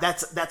 Yeah.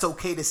 That's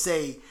okay to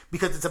say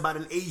because it's about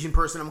an Asian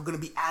person. I'm going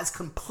to be as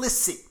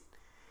complicit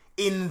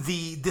in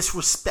the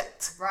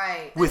disrespect,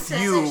 right, with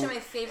that's you. actually my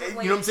favorite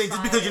way you know what I'm saying? to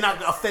Just because you're not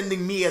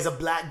offending me as a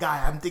black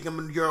guy, I'm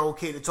thinking you're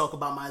okay to talk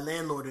about my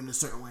landlord in a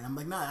certain way. And I'm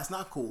like, nah, that's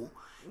not cool.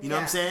 You know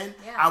what I'm saying?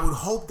 Yeah. I would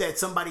hope that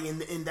somebody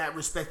in that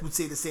respect would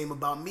say the same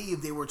about me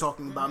if they were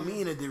talking about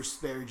me in a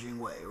disparaging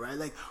way, right?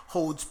 Like,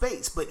 hold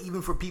space. But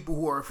even for people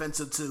who are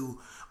offensive to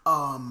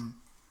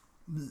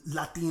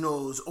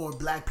Latinos or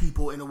black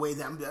people in a way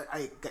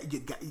that you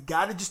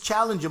gotta just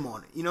challenge them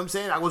on it. You know what I'm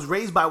saying? I was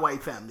raised by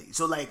white family,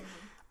 so like.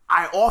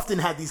 I often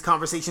had these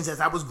conversations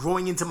as I was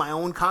growing into my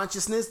own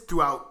consciousness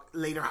throughout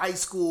later high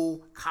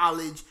school,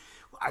 college.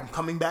 I'm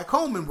coming back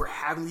home and we're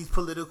having these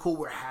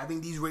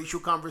racial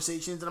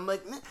conversations. And I'm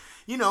like,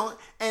 you know,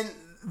 and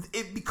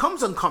it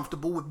becomes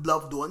uncomfortable with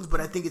loved ones, but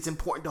I think it's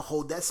important to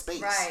hold that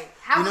space. Right.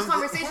 Have those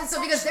conversations,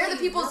 so because they're the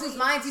people whose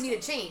minds you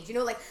need to change. You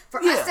know, like for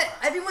us,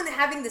 everyone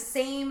having the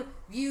same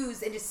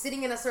views and just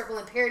sitting in a circle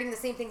and parroting the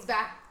same things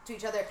back to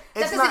each other,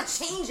 that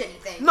doesn't change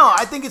anything. No,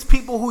 I think it's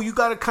people who you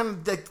got to kind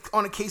of, like,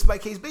 on a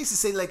case-by-case basis,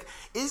 say, like,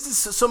 is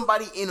this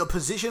somebody in a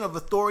position of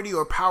authority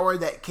or power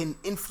that can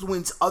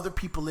influence other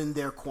people in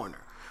their corner?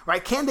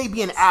 Right? Can they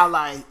be an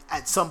ally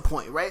at some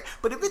point, right?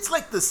 But if it's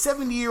like the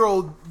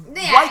 70-year-old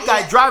white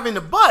guy driving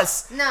the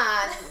bus,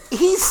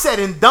 he's said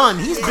and done.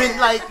 He's been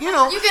like, you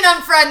know. You can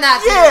unfriend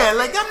that too. Yeah,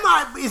 like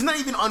it's not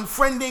even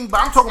unfriending,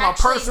 but I'm talking about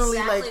personally.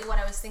 Exactly like what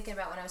I was thinking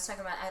about when I was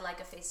talking about I like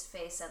a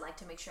face-to-face. I like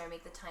to make sure I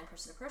make the time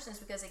person to person. Is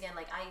because, again,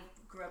 like, I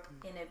grew up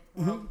in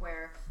a world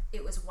where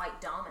it was white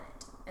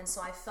dominant. And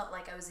so I felt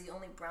like I was the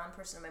only brown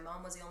person, and my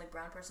mom was the only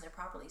brown person I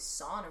properly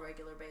saw on a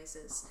regular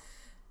basis.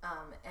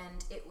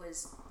 And it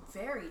was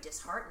very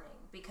disheartening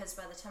because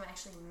by the time I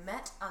actually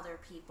met other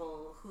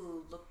people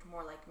who looked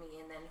more like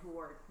me and then who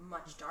were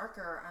much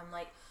darker, I'm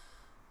like,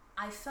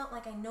 I felt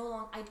like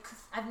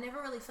I've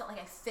never really felt like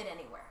I fit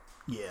anywhere.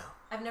 Yeah.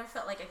 I've never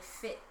felt like I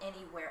fit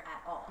anywhere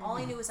at all. All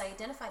I knew was I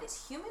identified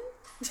as human.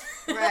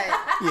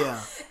 Right.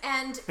 Yeah.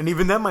 And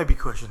even that might be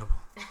questionable.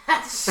 I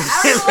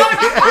want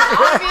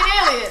to be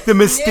an alien. The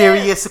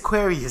mysterious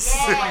Aquarius.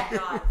 Oh my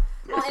God.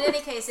 Well, in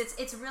any case,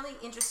 it's really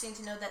interesting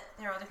to know that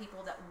there are other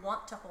people that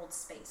want to hold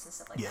space and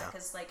stuff like that.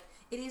 Because, like,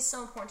 it is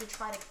so important to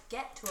try to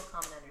get to a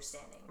common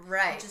understanding.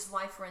 Right. Which is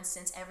why, for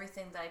instance,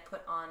 everything that I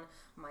put on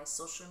my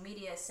social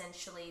media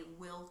essentially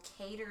will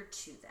cater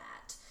to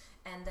that.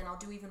 And then I'll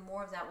do even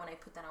more of that when I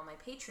put that on my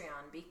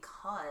Patreon,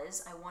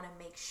 because I want to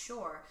make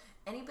sure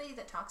anybody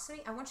that talks to me,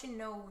 I want you to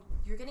know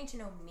you're getting to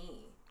know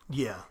me.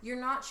 Yeah. You're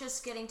not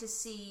just getting to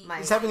see...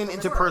 It's having an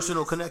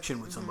interpersonal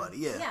connection with somebody,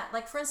 yeah. Yeah,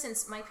 like, for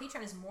instance, my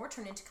Patreon is more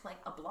turned into, like,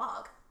 a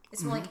blog.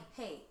 It's more like,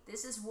 hey,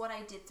 this is what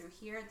I did through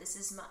here. This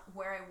is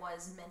where I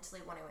was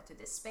mentally when I went through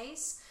this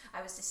space.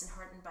 I was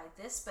disheartened by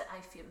this, but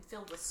I feel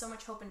filled with so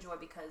much hope and joy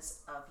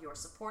because of your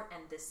support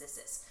and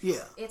this.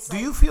 Yeah. It's do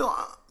you feel,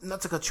 not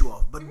to cut you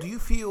off, but do you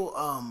feel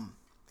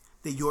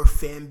that your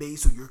fan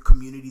base or your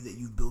community that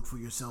you've built for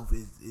yourself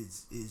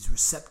is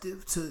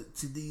receptive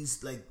to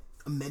these, like,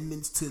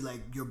 amendments to, like,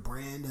 your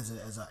brand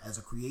as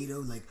a creator?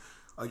 Like,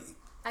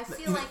 I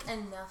feel like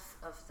enough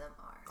of them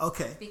are.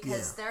 Okay.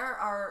 Because there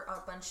are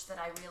a bunch that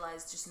I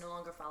realized just no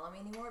longer follow me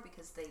anymore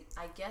because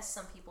I guess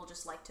some people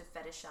just like to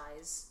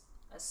fetishize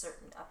a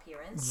certain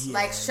appearance. Yeah,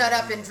 like shut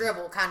up and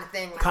dribble kind of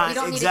thing. Like, you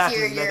don't need to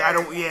hear your...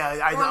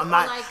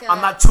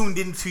 I'm not tuned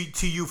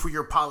into you for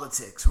your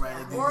politics,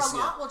 right? Yeah. Or a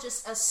lot will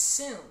just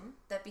assume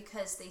that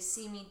because they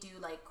see me do,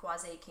 like,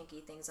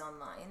 quasi-kinky things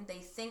online, they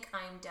think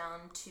I'm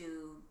down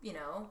to, you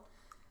know,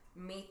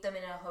 meet them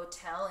in a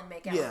hotel and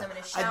make out with them in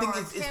a shower. I think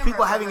it's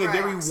people having a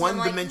very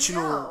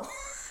one-dimensional... Like,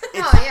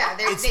 no.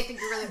 They think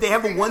you're really... They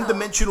have a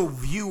one-dimensional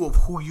view of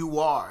who you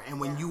are, and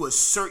when you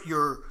assert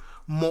your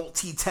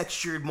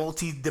multi-textured,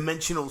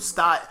 multi-dimensional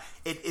style,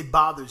 it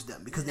bothers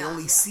them because they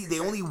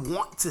only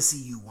want to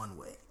see you one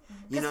way.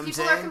 You know what I'm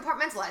saying? People are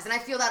compartmentalized, and I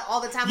feel that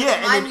all the time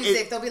with my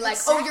music. They'll be like,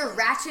 "Oh, you're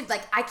Ratchet.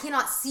 Like, I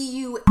cannot see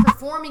you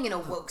performing in a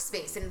woke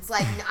space." And it's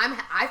like,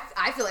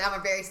 I feel like I'm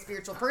a very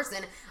spiritual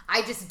person.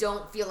 I just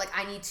don't feel like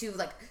I need to,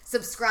 like,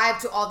 subscribe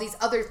to all these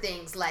other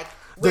things, like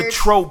the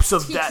tropes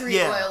of tea that,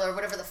 tree oil or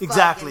whatever the fuck.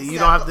 Exactly. You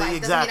don't have to.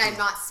 Doesn't mean I'm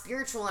not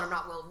spiritual and I'm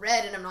not well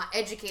read and I'm not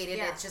educated.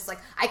 Yeah. It's just like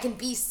I can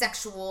be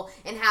sexual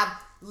and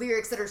have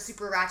lyrics that are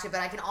super ratchet, but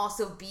I can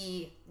also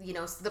be, you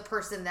know, the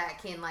person that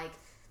can, like,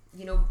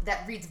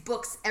 that reads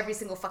books every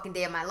single fucking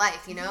day of my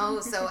life,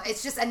 So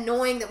it's just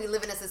annoying that we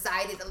live in a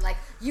society that, like,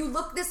 you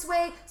look this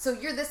way, so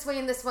you're this way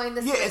and this way and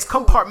this way. Yeah, it's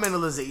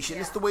compartmentalization.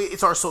 Yeah. It's the way,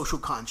 it's our social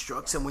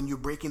constructs. And when you're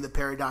breaking the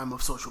paradigm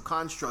of social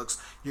constructs,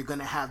 you're going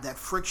to have that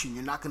friction.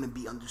 You're not going to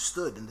be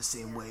understood in the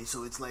same way.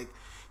 So it's like,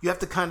 you have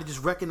to kind of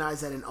just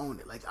recognize that and own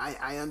it. Like,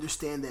 I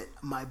understand that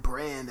my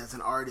brand as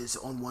an artist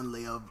on one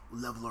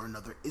level or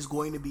another is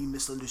going to be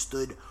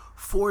misunderstood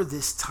for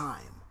this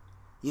time.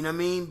 You know what I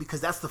mean?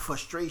 Because that's the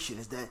frustration,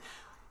 is that,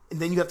 and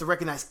then you have to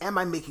recognize, am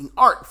I making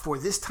art for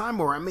this time,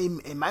 or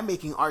am I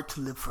making art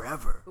to live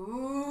forever?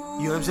 Ooh,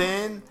 you know what I'm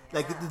saying?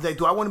 Yeah. Like,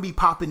 do I want to be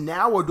popping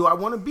now, or do I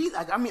want to be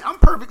like, I mean, I'm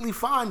perfectly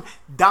fine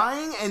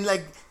dying and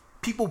like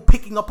people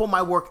picking up on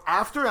my work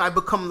after, and I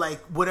become like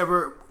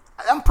whatever.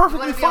 I'm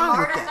perfectly fine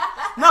with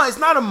that. No, it's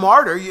not a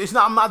martyr. It's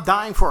not. I'm not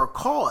dying for a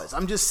cause.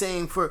 I'm just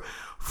saying for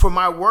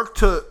my work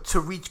to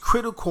reach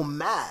critical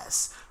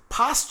mass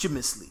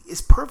posthumously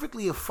is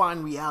perfectly a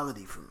fine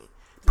reality for me,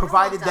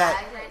 provided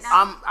that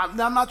I'm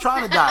not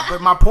trying to die.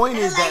 But my point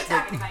is that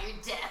talking about your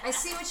death. I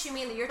see what you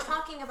mean. You're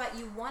talking about,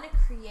 you want to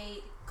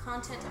create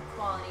content of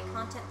quality,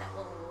 content that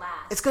will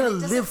last. It's gonna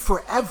live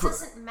forever. It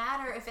doesn't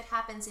matter if it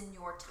happens in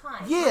your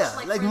time. Yeah,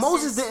 like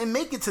Moses didn't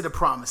make it to the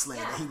promised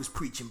land that he was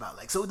preaching about.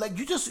 Like, so, like,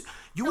 you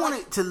want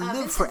it to live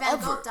Vincent forever.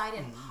 Van Gogh died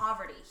in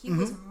poverty. He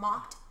was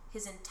mocked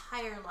his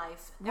entire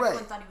life.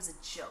 Everyone thought he was a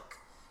joke.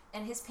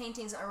 And his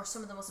paintings are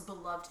some of the most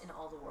beloved in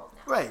all the world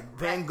now. Right.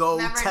 Van Gogh,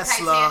 Remember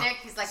Tesla. Titanic?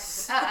 He's like,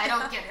 I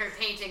don't get her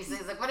paintings.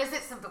 He's like, what is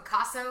it, some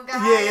Picasso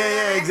guy?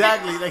 Yeah,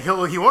 exactly. Like,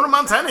 he won't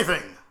amount to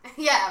anything.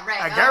 Yeah,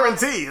 right. I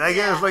guarantee. Like,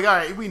 it was like, all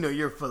right, we know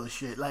you're full of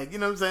shit. Like, you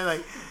know what I'm saying?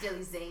 Like,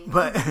 Billy Zane.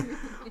 But,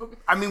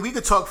 I mean, we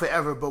could talk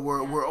forever, but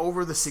we're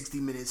over the 60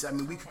 minutes. I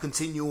mean, we could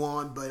continue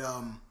on, but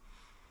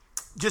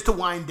just to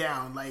wind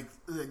down, like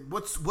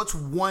what's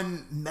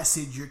one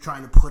message you're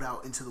trying to put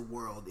out into the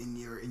world in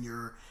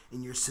your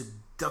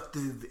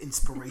seductive,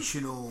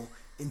 inspirational,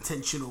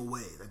 intentional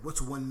way? Like,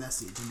 what's one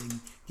message, and then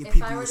give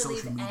people your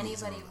social media. If I were to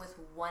leave anybody with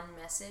one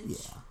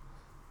message,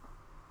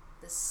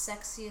 the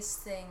sexiest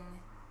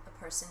thing a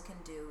person can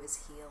do is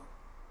heal.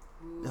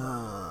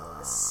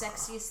 The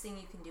sexiest thing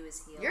you can do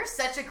is heal. You're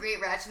such a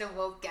great Ratchet and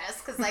Woke guest,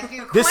 because like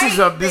you. This has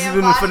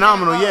been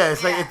phenomenal. Yeah,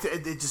 it's like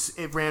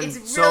it ran.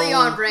 It's so really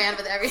on brand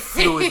with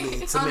everything.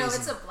 Fluidly. It's amazing. Oh no,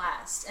 it's a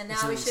blast. And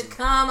now we should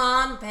come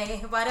on,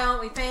 babe. Why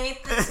don't we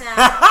paint the town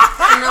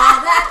and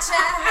all that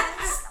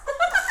jazz?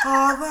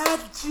 All that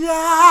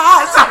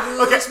jazz.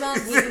 There's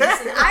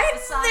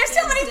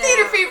too many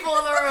theater people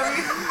in the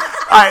room.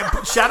 All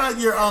right, shout out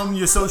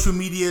your social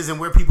medias and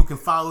where people can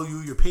follow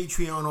you, your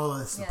Patreon, all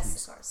that stuff.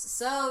 Yes, of course.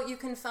 So you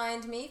can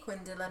find me,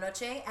 Qu'in de la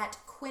Noche, at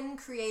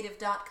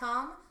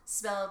quincreative.com,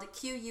 spelled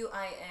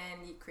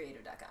Q-U-I-N,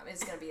 creative.com.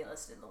 It's going to be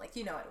listed in the link.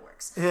 You know how it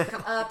works.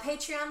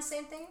 Patreon,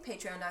 same thing,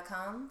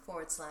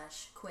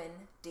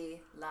 patreon.com/Qu'in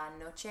de la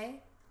Noche.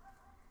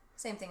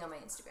 Same thing on my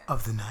Instagram.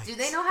 Of the night. Do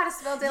they know how to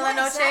spell De La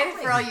Noche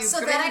for all you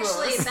So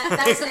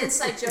that's an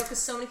inside joke, because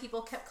so many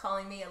people kept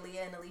calling me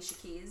Aaliyah and Alicia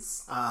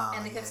Keys.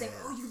 And they kept saying,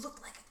 oh, you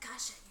look like a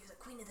Gasha. You're the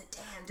Queen of the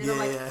Damned. And I'm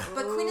like,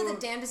 but Queen of the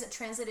Damned doesn't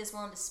translate as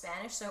well into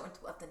Spanish, so I went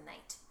to Of the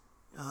Night.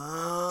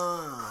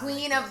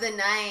 Queen of the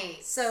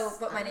Night. So,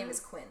 but my name is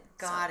Qu'in.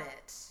 Got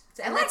it.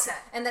 So,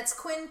 and that's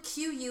Qu'in,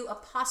 Q-U''IN.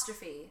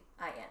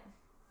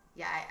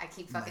 Yeah, I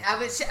keep fucking. I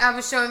was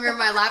showing her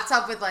my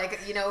laptop with,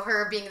 like,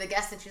 her being the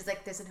guest, and she was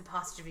like, "There's an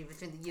apostrophe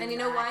between the U and you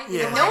know why?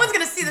 Yeah. No one's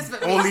gonna see this,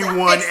 but only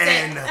one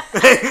N."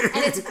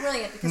 And it's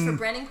brilliant, because for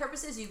branding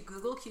purposes, you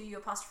Google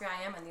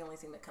Q-U''IM, and the only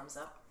thing that comes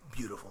up.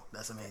 Beautiful.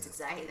 That's amazing.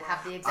 Exactly. I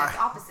have the exact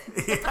opposite.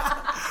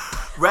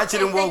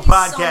 Ratchet and Woke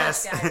podcast.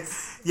 So much,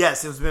 guys.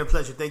 Yes, it's been a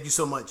pleasure. Thank you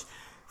so much.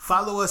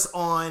 Follow us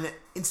on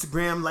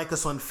Instagram, like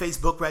us on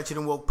Facebook. Ratchet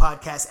and Woke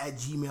podcast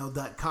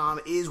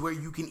 @gmail.com is where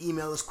you can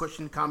email us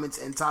questions, comments,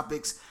 and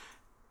topics.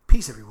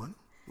 Peace, everyone.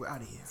 We're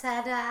out of here.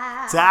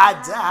 Ta-da.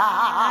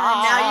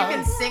 Ta-da. Now you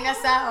can sing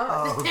us out.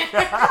 Oh.